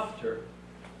 years after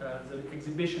the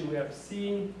exhibition we have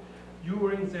seen,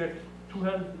 during their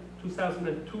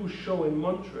 2002 show in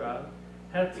Montreal,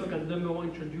 Herzog and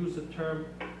Laurent introduced the term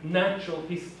natural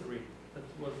history. That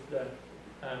was the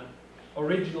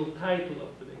original title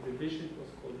of the exhibition. It was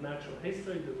called Natural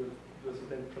History. It was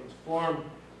then transformed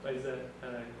by the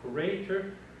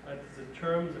curator.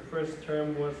 The first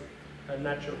term was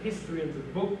Natural History, and the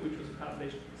book which was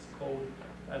published is called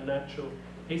Natural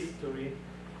History.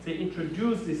 They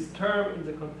introduced this term in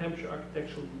the contemporary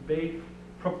architectural debate,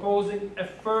 proposing a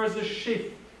further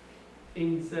shift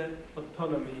in the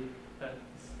autonomy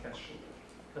discussion.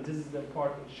 And this is an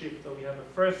important shift. So we have a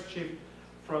first shift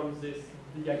from this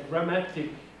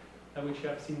diagrammatic, which you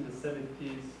have seen in the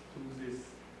 70s, to this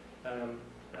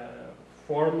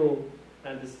formal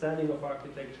understanding of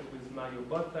architecture with Mario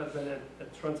Bottas, and a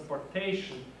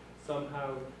transportation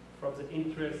somehow from the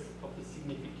interest of the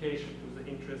signification to the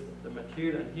interest of the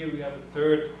material. And here we have a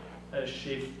third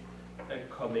shift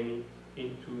coming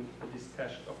into the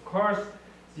discussion. Of course,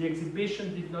 the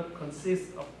exhibition did not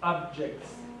consist of objects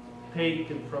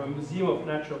taken from a museum of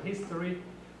natural history,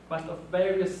 but of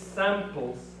various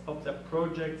samples of the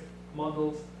projects,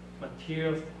 models,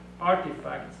 materials,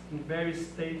 artifacts in various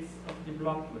states of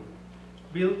development,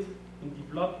 built in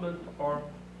development or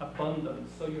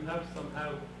abundance. So you have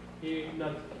somehow here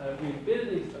not real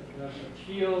buildings, but you have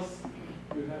materials,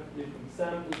 you have different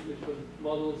samples, different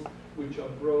models which are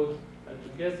brought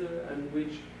together and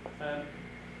which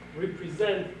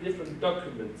represent different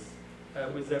documents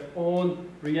with their own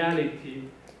reality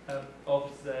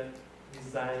of the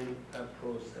design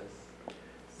process.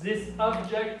 These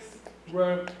objects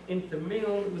were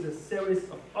intermingled with a series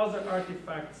of other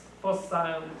artifacts,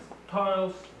 fossils,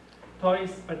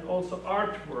 toys, but also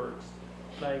artworks,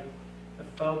 like a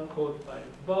felt coat by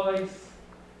Boyce,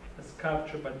 a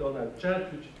sculpture by Donald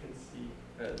Judd, which you can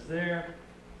see there,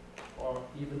 or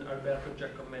even Alberto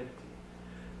Giacometti.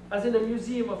 As in a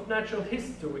museum of natural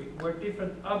history, where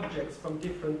different objects from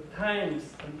different times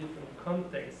and different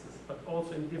contexts, but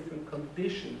also in different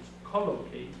conditions,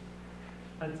 collocate,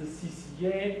 at the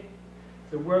CCA,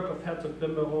 the work of Herzog de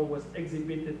Meuron was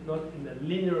exhibited not in a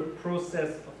linear process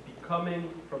of becoming,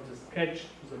 from the sketch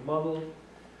to the model,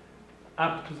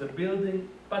 up to the building,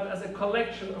 but as a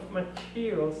collection of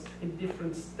materials in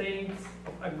different states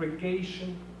of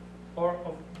aggregation or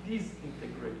of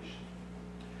disintegration.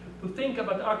 To think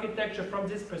about architecture from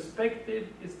this perspective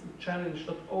is to challenge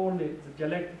not only the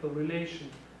dialectical relation,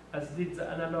 as did the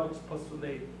analogues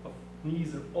postulate, of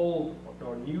neither old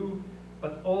nor new,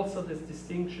 but also this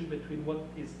distinction between what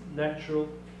is natural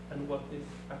and what is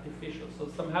artificial.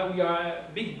 So somehow we are a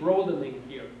big broadening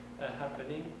here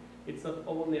happening. It's not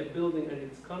only a building and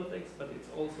its context, but it's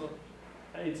also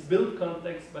its built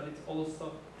context, but it's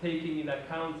also taking into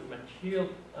account the material,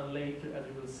 and later, as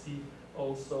you will see,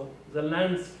 also the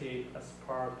landscape as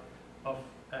part of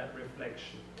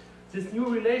reflection. This new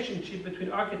relationship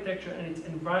between architecture and its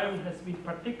environment has been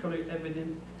particularly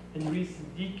evident in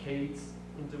recent decades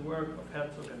in the work of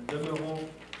Herzog and de Meuron,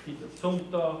 Peter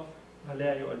Zumthor,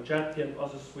 Valerio Algiati, and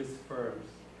other Swiss firms.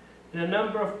 In a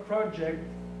number of projects,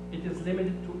 it is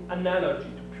limited to analogy,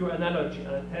 to pure analogy,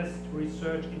 and attests to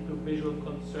research into visual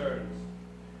concerns.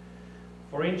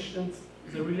 For instance,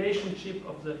 the relationship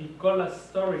of the Ricola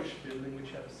storage building,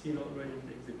 which I have seen already in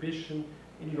the exhibition,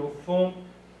 in Laurent,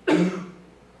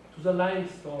 to the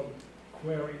limestone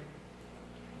quarry,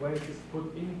 where it is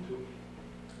put into.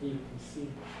 You can see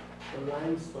the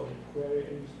limestone quarry,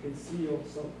 and you can see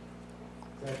also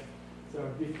that there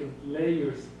are different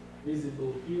layers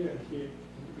visible here, and here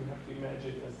you have to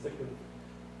imagine a second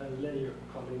layer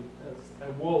coming, as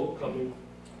a wall coming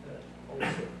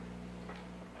also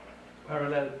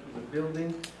parallel to the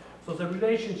building. So the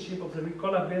relationship of the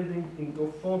Ricola building in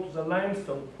Laurent to the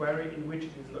limestone quarry in which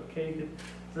it is located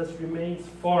thus remains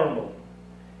formal,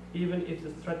 even if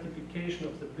the stratification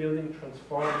of the building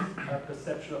transforms our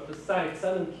perception of the site.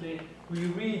 Suddenly, we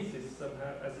read this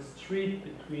somehow as a street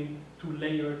between two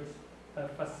layered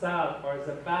facade, or as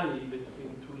a valley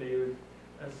between two layered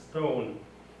stone.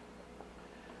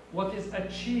 What is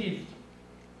achieved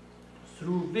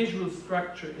through visual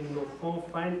structure in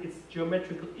Laurent finds its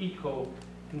geometrical echo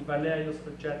in Valerio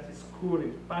Algiati's school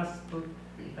in Paspel,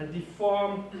 and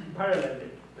deformed parallelly.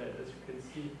 As you can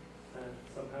see,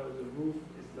 somehow the roof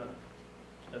is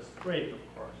not straight,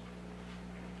 of course.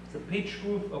 The pitch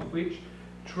roof of which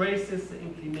traces the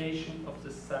inclination of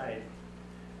the side.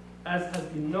 As has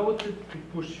been noted, to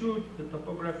pursue the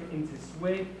topography in this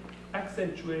way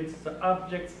accentuates the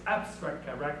object's abstract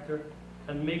character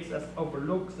and makes us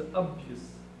overlook the obvious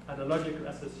analogical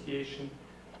association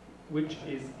which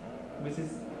is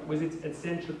with its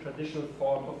essential traditional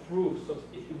form of roof. So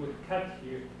if you would cut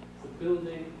here the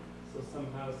building, so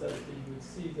somehow suddenly you would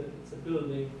see that it's a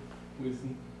building with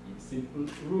a simple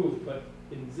roof, but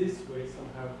in this way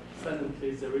somehow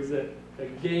suddenly there is a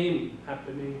game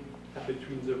happening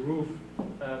between the roof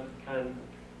and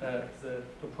the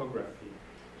topography.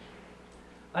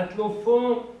 At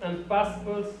Laurent and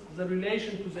Paspels, the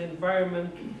relation to the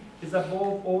environment is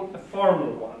above all a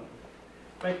formal one.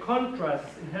 By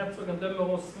contrast, in Herzog and de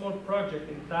Meuron's small project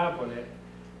in Tavole,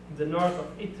 in the north of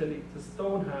Italy, the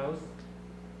stone house,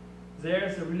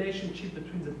 there the relationship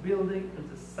between the building and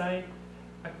the site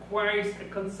acquires a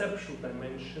conceptual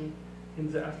dimension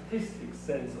in the artistic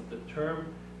sense of the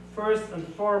term, first and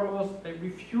foremost by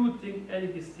refuting any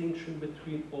distinction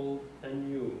between old and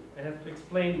new. I have to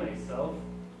explain myself.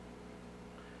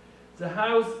 The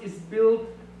house is built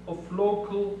of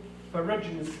local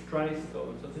ferruginous dry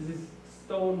stone. So this is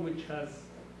stone which has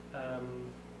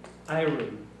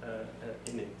iron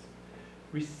in it,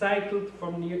 recycled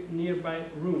from nearby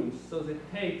ruins. So they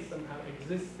take somehow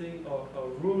existing or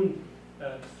ruined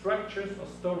structures or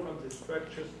stone from the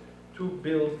structures to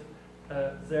build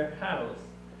their house.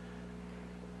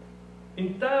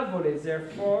 In Tavole,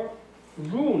 therefore,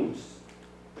 ruins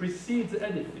precede the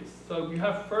edifice. So you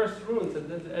have first ruins and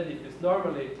then the edifice.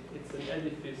 Normally, it's an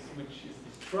edifice which is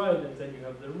destroyed and then you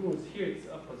have the ruins. Here, it's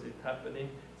the opposite happening.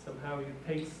 Somehow you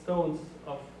take stones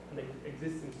of an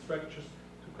existing structures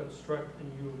to construct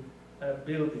a new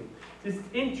building. This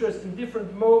interest in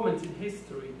different moments in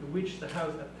history to which the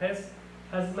house attests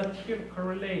has material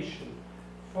correlation.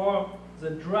 For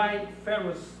the dry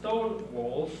ferrous stone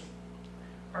walls,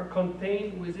 are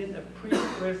contained within a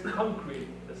pre-stressed concrete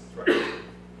structure.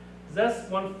 Thus,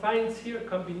 one finds here a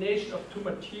combination of two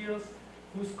materials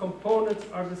whose components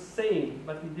are the same,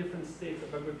 but in different states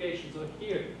of aggregation. So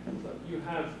here, you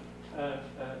have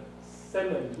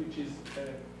cement, which is,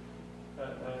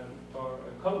 or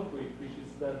concrete, which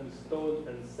is done with stone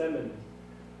and cement,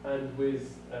 and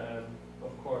with,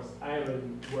 of course,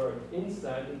 iron work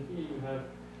inside. And here you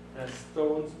have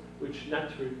stones which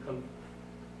naturally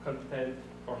contain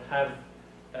or have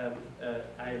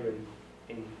iron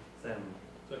in them.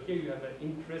 So here you have an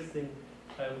interesting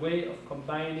way of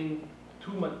combining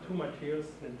two materials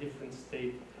in a different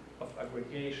state of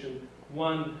aggregation.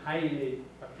 One highly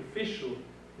artificial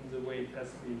in the way it has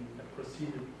been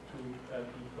proceeded to be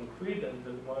concrete, and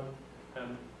the one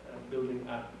building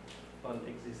up on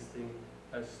existing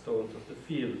stones of the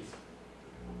fields.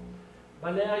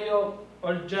 Valerio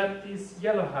Olgiati's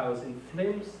yellow house in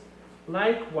Flims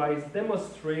likewise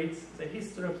demonstrates the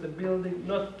history of the building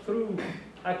not through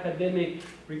academic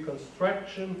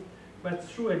reconstruction, but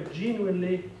through a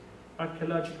genuinely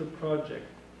archaeological project.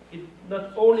 It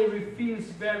not only reveals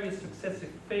various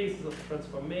successive phases of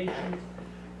transformations,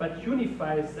 but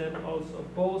unifies them also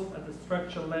both at the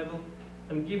structural level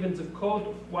and given the coat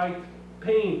of white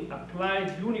paint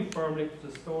applied uniformly to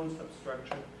the stone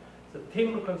substructure, the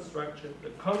timber construction,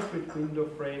 the concrete window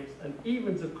frames, and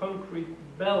even the concrete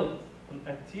belt on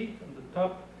attique on the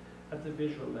top at the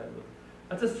visual level.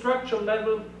 At the structural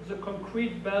level, the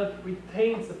concrete belt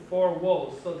retains the four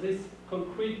walls, so this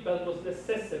concrete belt was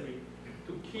necessary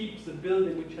to keep the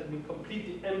building, which had been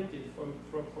completely emptied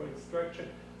for its structure.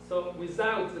 So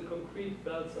without the concrete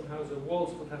belt, somehow the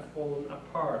walls would have fallen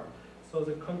apart. So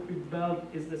the concrete belt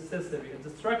is necessary. At the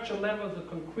structural level, the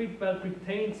concrete belt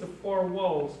retains the four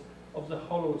walls of the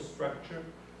hollow structure,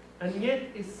 and yet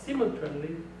is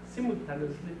simultaneously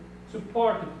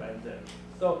supported by them.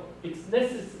 So it's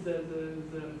necessary.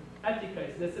 The attica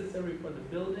is necessary for the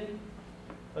building,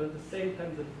 but at the same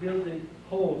time, the building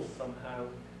holds somehow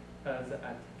the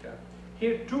attica.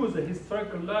 Here too, the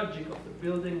historical logic of the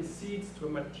building cedes to a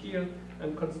material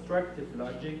and constructive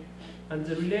logic, and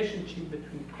the relationship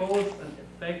between cause and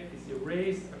effect is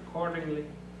erased accordingly,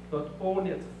 not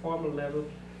only at the formal level,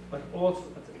 but also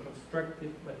at the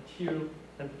constructive, material,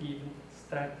 and even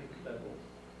static level.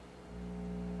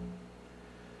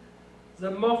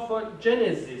 The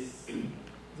morphogenesis,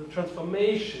 the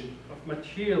transformation of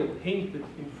material hinted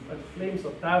at Flames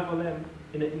of Tavolen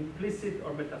in an implicit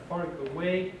or metaphorical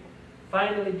way,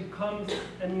 finally becomes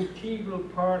an integral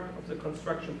part of the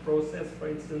construction process. For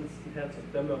instance, in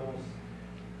Herzog Demeron's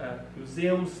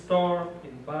museum store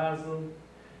in Basel,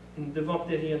 in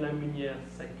Devanterie and Lamunière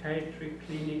Psychiatry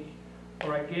Clinic,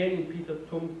 or again in Peter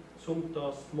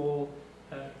Zumthor's small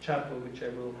chapel, which I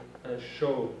will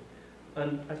show.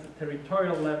 And at the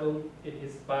territorial level, in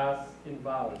his baths in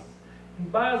Valls. In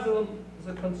Basel,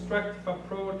 the constructive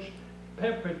approach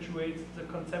perpetuates the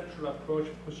conceptual approach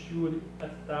pursued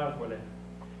at Tavolen,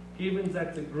 given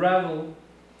that the gravel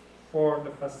for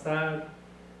the facade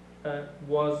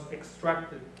was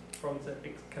extracted from the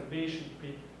excavation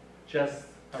pit just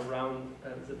around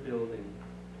the building.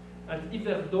 At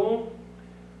Yverdon,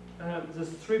 the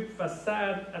strip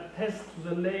facade attests to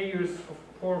the layers of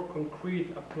pour concrete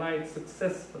applied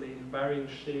successfully in varying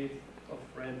shades of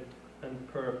red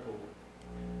and purple.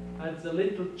 At the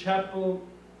little chapel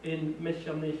in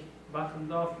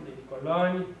Mechernich-Wachendorf in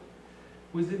Cologne,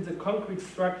 within the concrete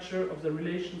structure of the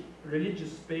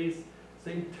religious space,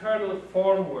 the internal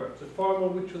formwork, the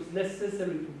formwork which was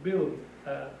necessary to build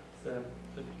the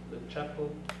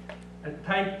chapel, a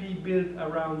tightly built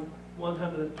around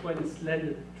 120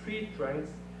 slender tree trunks,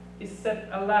 is set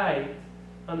alight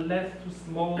and left to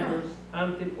smolder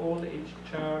until all its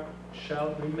charred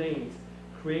shell remains,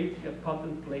 creating a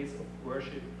potent place of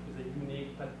worship with a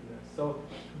unique patina. So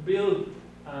to build,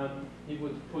 he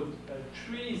would put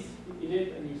trees in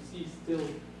it, and you see still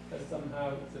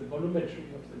somehow the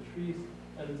volumetry of the trees,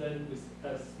 and then with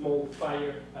a small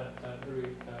fire, a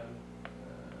very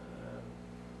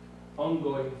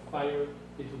ongoing fire,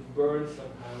 it would burn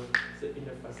somehow the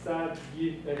inner facade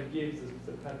and gives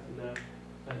the patina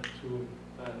to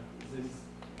this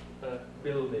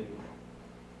building.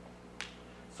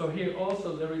 So here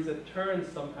also there is a turn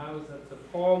somehow that the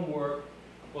formwork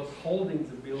was holding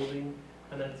the building,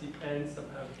 and at the end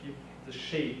somehow give the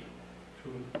shape to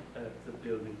the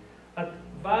building. At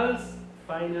Valls,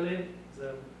 finally,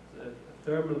 the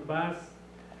thermal bath,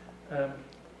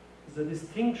 the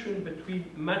distinction between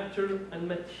matter and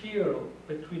material,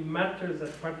 between matter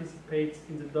that participates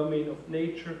in the domain of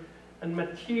nature and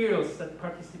materials that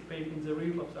participate in the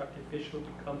realm of the artificial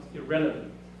becomes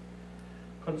irrelevant.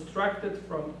 constructed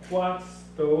from quartz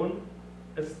stone,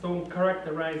 a stone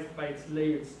characterized by its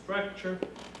layered structure.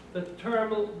 The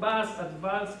thermal bass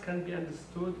advance can be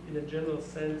understood in a general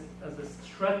sense as a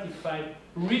stratified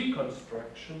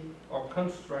reconstruction or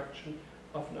construction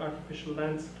of an artificial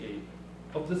landscape,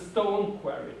 of the stone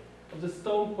quarry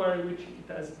which it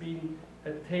has been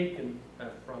taken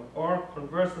from, or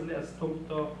conversely, as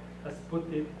Stalder has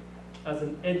put it, as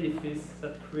an edifice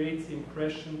that creates the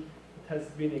impression it has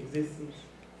been in existence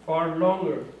far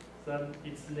longer than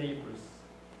its neighbors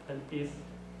and is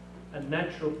a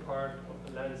natural part of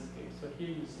the landscape. So here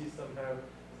you see somehow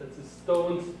that the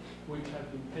stones which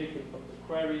have been taken from the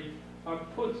quarry are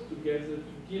put together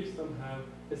to give somehow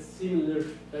a similar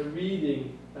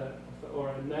reading or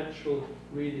a natural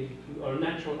reading to, or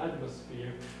natural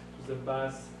atmosphere to the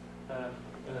bass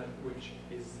which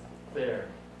is there.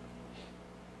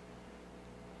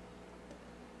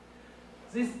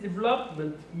 This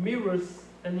development mirrors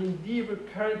an endeavor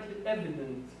currently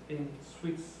evident in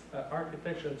Swiss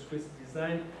architecture and Swiss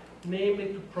design,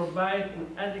 namely to provide an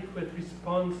adequate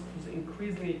response to the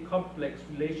increasingly complex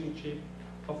relationship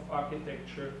of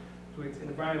architecture to its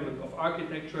environment, of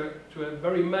architecture to a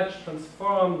very much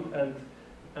transformed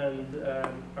and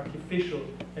artificial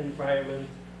environment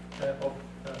of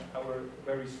our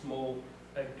very small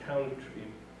country.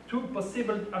 Two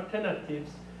possible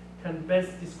alternatives can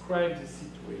best describe the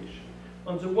situation.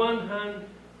 On the one hand,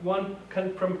 one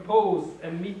can propose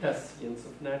a meta-science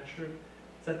of nature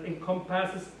that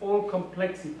encompasses all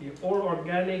complexity, all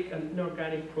organic and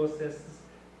inorganic processes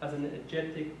as an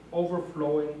energetic,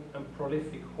 overflowing, and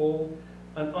prolific whole,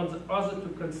 and on the other to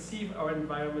conceive our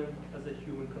environment as a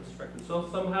human construction. So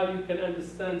somehow you can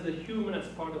understand the human as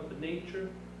part of the nature.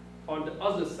 On the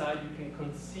other side, you can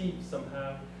conceive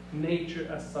somehow nature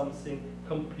as something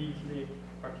completely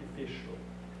artificial.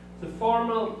 The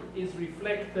former is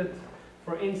reflected,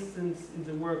 for instance, in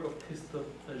the work of Christophe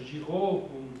Giraud,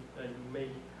 whom you may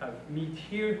have met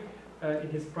here, in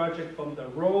his project on the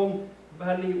Rhone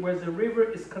Valley, where the river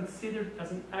is considered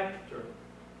as an actor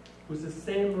with the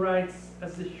same rights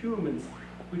as the humans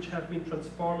which have been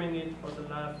transforming it for the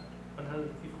last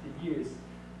 150 years,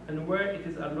 and where it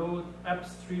is allowed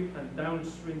upstream and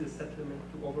downstream the settlement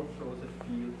to overflow the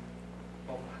field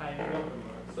of high water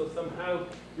mark. So somehow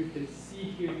you can see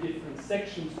here different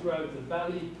sections throughout the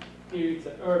valley. Here it's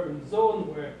an urban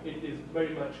zone where it is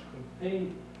very much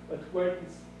contained, but where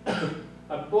it's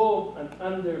above and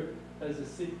under the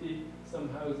city,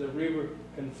 somehow the river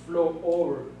can flow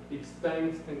over its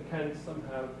banks and can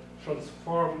somehow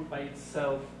transform by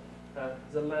itself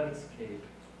the landscape.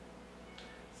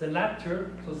 The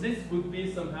latter, so this would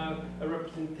be somehow a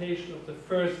representation of the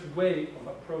first way of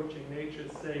approaching nature,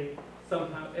 saying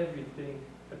somehow everything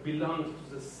belongs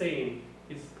to the same,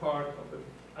 is part of it,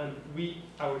 and we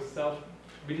ourselves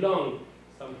belong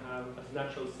somehow as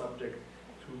natural subject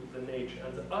to the nature.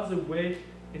 And the other way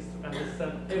is to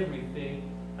understand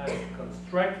everything as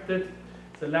constructed.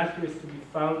 The latter is to be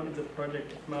found in the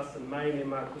project of Marcel Meine,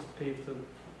 Markus Peter,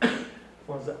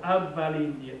 for the Alp Valley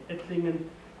near Ettlingen,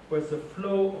 where the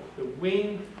flow of the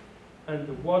wind and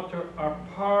the water are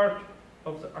part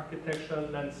of the architectural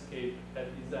landscape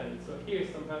design. So here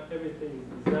somehow everything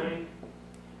is designed,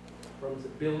 from the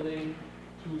building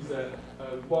to the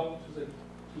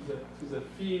to the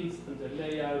fields and the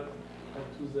layout, and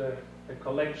to the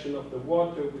collection of the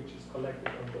water which is collected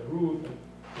on the roof and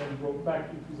then brought back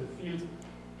into the field.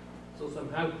 So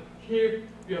somehow here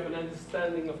you have an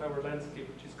understanding of our landscape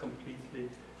which is completely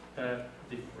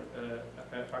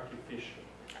different, artificial.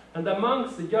 And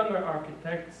amongst the younger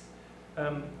architects,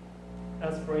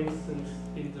 as for instance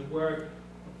in the work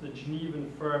of the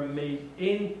Genevan firm Made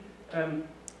In,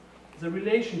 the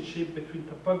relationship between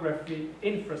topography,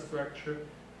 infrastructure,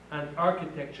 and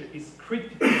architecture is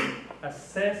critically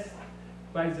assessed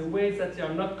by the way that they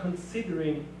are not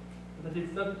considering, that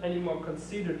it's not anymore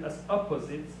considered as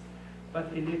opposites,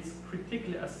 but it is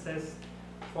critically assessed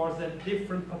for the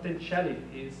different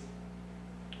potentialities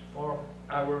for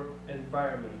our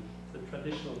environment. The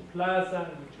traditional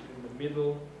plaza, which is in the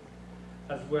middle,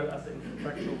 as well as the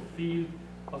infrastructural field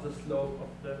or the slope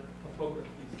of the topography.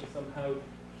 So somehow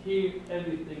here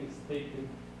everything is taken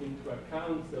into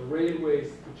account. The railways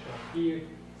which are here,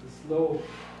 the slope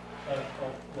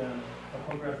of the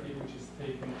topography which is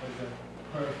taken as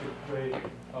a perfect way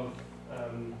of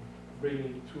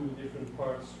bringing two different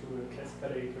parts through an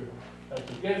escalator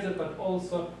together, but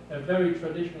also a very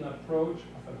traditional approach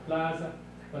of a plaza,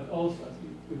 but also, as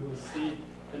we will see,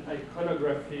 an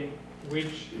iconography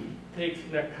which takes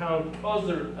into account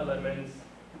other elements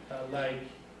like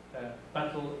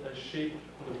battle ship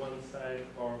on the one side,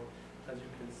 or as you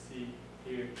can see,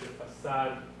 here the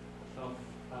facade of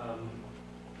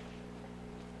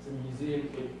the museum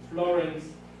in Florence,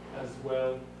 as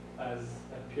well as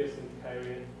Pearson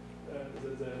Carrier,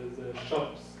 the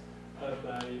shops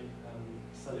by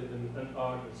Sullivan and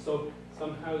others. So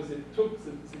somehow it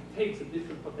takes the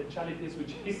different potentialities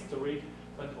which history,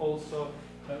 but also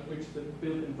which the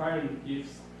built environment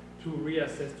gives to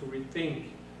reassess, to rethink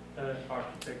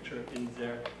architecture in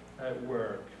their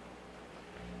work.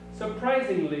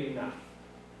 Surprisingly enough,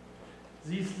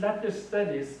 these latter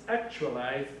studies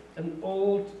actualize an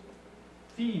old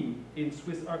theme in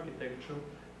Swiss architecture,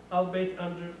 albeit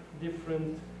under a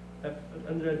different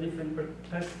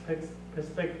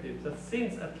perspective, that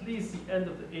since at least the end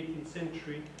of the 18th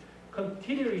century,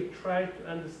 continually tried to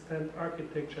understand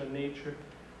architecture and nature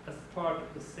as part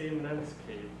of the same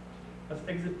landscape, as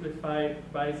exemplified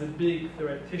by the big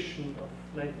theoretician of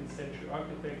 19th century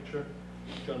architecture,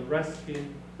 John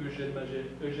Ruskin,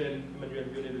 Eugène Emmanuel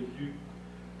Viollet-le-Duc,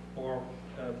 or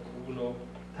Bruno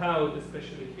Taut,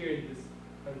 especially here in this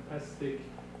fantastic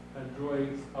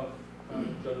drawings of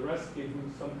John Ruskin,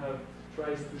 who somehow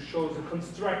tries to show the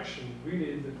construction,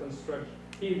 really the construction.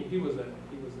 He was an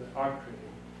art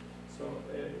critic, so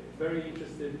very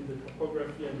interested in the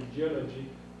topography and the geology,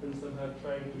 and somehow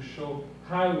trying to show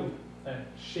how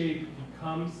shape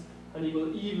becomes, and he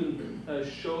will even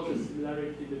show the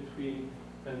similarity between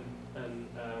an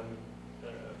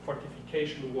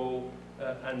fortification wall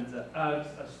and the Alps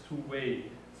as two ways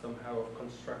somehow of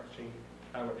constructing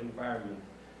our environment.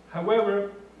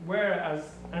 However, whereas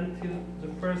until the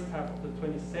first half of the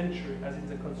 20th century, as in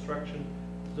the construction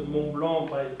of the Mont Blanc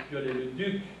by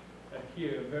Viollet-le-Duc,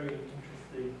 here a very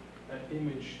interesting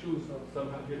image too, so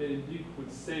somehow Viollet-le-Duc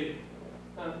would say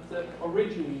that the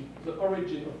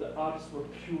origin of the Alps were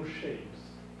pure shapes,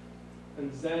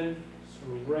 and then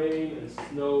through rain and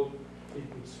snow it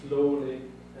would slowly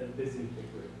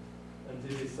disintegrate. And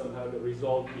this is somehow the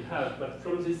result we have. But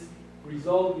from this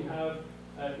result we have,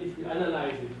 if we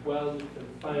analyze it well, we can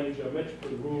find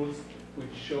geometrical rules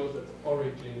which show that the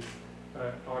origins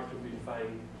are to be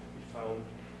found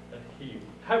here.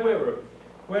 However,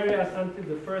 whereas until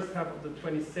the first half of the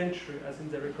 20th century, as in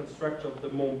the reconstruction of the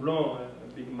Mont Blanc,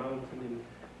 a big mountain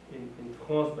in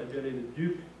France by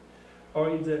Viollet-le-Duc, or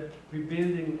in the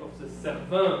rebuilding of the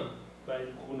Cervin by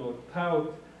Bruno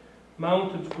Taut,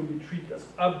 mountains could be treated as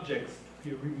objects to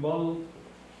be remodeled.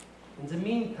 In the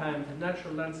meantime, the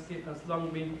natural landscape has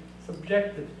long been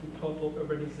subjected to total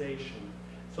urbanization.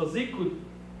 So they could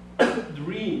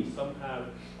dream somehow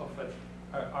of an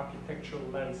architectural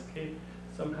landscape.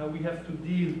 Somehow we have to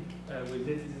deal with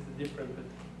this. This is the difference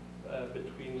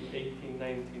between 18th,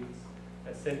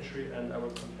 19th century and our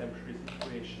contemporary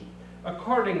situation.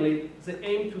 Accordingly, the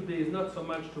aim today is not so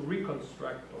much to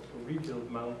reconstruct or to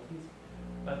rebuild mountains,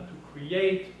 but to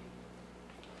create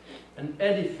an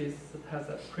edifice that has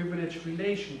a privileged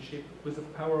relationship with the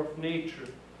power of nature,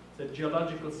 the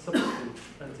geological substance,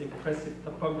 and the impressive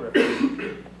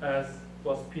topography, as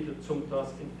was Peter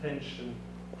Zumthor's intention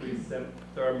with the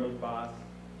thermal bath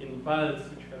in Vals,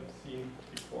 which we have seen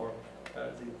before,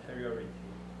 the interiority.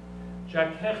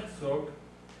 Jacques Herzog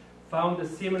found a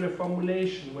similar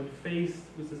formulation when faced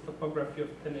with the topography of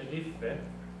Tenerife,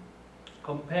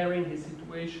 comparing his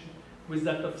situation with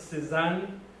that of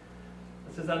Cézanne.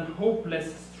 Cézanne's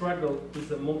hopeless struggle with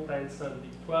the Montagne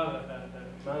Sainte-Victoire,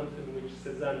 a mountain which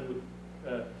Cézanne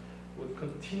would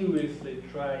continuously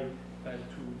try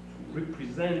to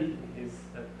represent in his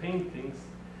paintings.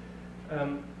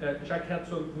 Jacques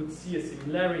Herzog would see a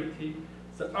similarity.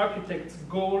 The architect's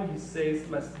goal, he says,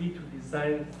 must be to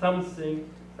design something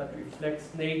that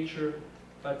reflects nature,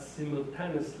 but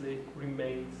simultaneously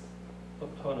remains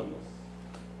autonomous.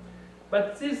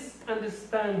 But this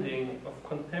understanding of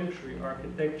contemporary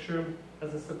architecture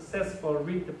as a successful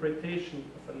reinterpretation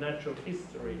of a natural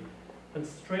history, and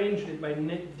strangely by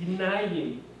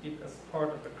denying it as part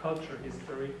of a culture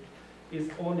history, is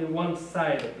only one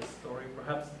side of the story,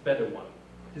 perhaps a better one.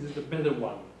 This is the better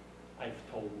one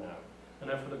I've told now. And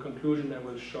for the conclusion, I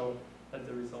will show that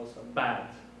there is also a bad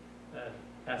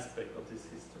aspect of this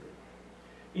history.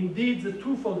 Indeed, the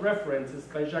twofold references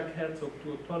by Jacques Herzog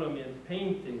to autonomy and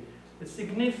painting is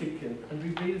significant and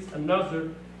reveals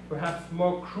another, perhaps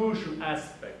more crucial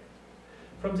aspect.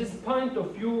 From this point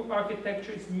of view,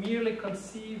 architecture is merely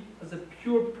conceived as a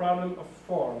pure problem of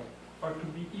form, or to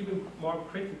be even more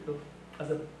critical, as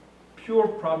a pure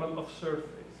problem of surface.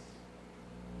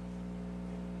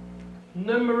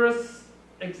 Numerous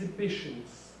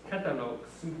exhibitions, catalogues,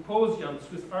 symposia on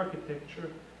Swiss architecture,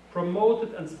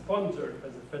 promoted and sponsored by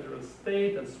the federal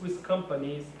state and Swiss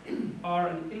companies, are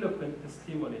an eloquent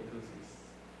testimony to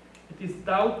this. It is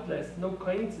doubtless no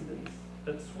coincidence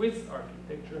that Swiss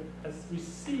architecture has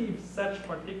received such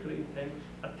particular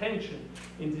attention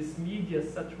in this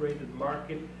media-saturated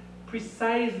market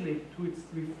precisely to its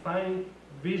refined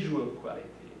visual quality.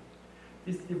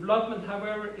 This development,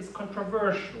 however, is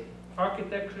controversial.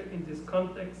 Architecture in this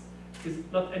context is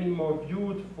not anymore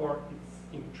viewed for its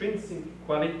intrinsic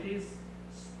qualities,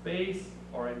 space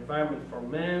or environment for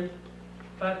man,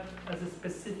 but as a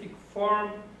specific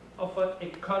form of an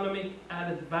economic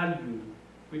added value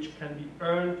which can be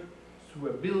earned through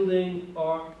a building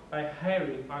or by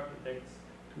hiring architects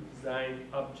to design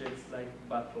objects like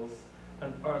bottles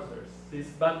and others. These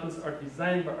bottles are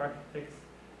designed by architects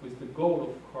with the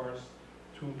goal, of course,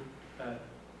 to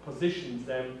position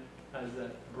them as a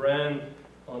brand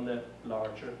on a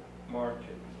larger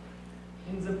market.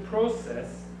 In the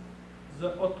process,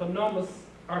 the autonomous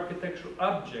architectural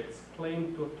objects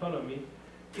claim to autonomy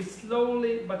is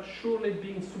slowly but surely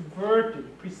being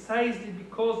subverted precisely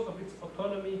because of its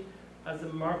autonomy as a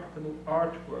marketable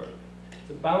artwork.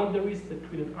 The boundaries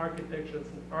between an architecture as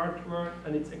an artwork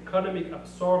and its economic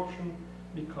absorption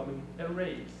becoming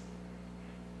erased.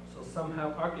 So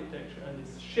somehow architecture and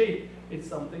its shape is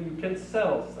something you can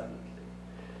sell silently.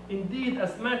 Indeed,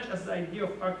 as much as the idea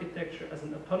of architecture as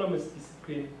an autonomous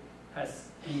discipline has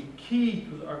been key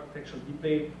to the architectural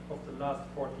debate of the last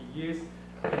 40 years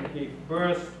and gave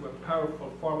birth to a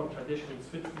powerful formal tradition in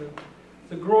Switzerland,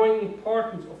 the growing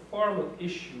importance of formal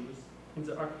issues in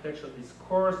the architectural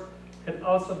discourse can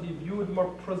also be viewed more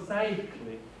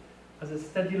prosaically as a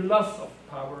steady loss of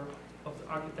power of the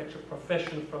architecture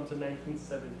profession from the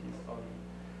 1970s on.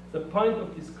 The point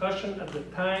of discussion at the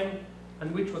time,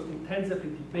 and which was intensively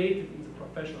debated in the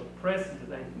professional press in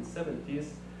the 1970s,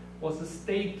 was the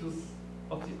status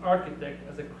of the architect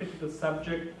as a critical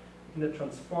subject in a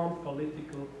transformed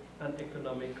political and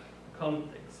economic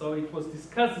context. So it was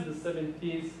discussed in the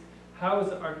 70s how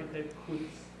the architect could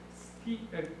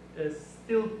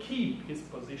still keep his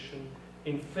position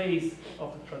in face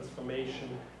of the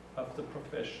transformation of the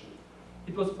profession.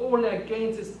 It was only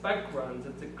against this background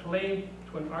that the claim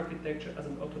to an architecture as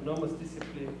an autonomous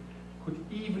discipline could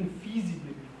even feasibly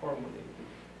be formulated,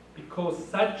 because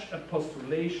such a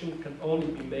postulation can only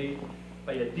be made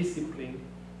by a discipline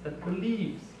that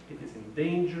believes it is in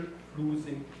danger of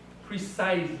losing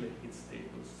precisely its status.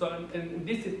 So a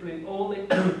discipline only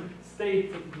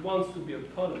states that it wants to be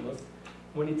autonomous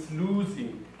when it's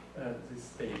losing this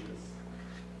status.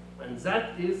 And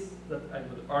that is, that I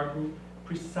would argue,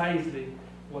 precisely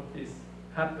what is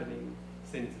happening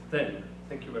since then.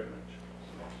 Thank you very much.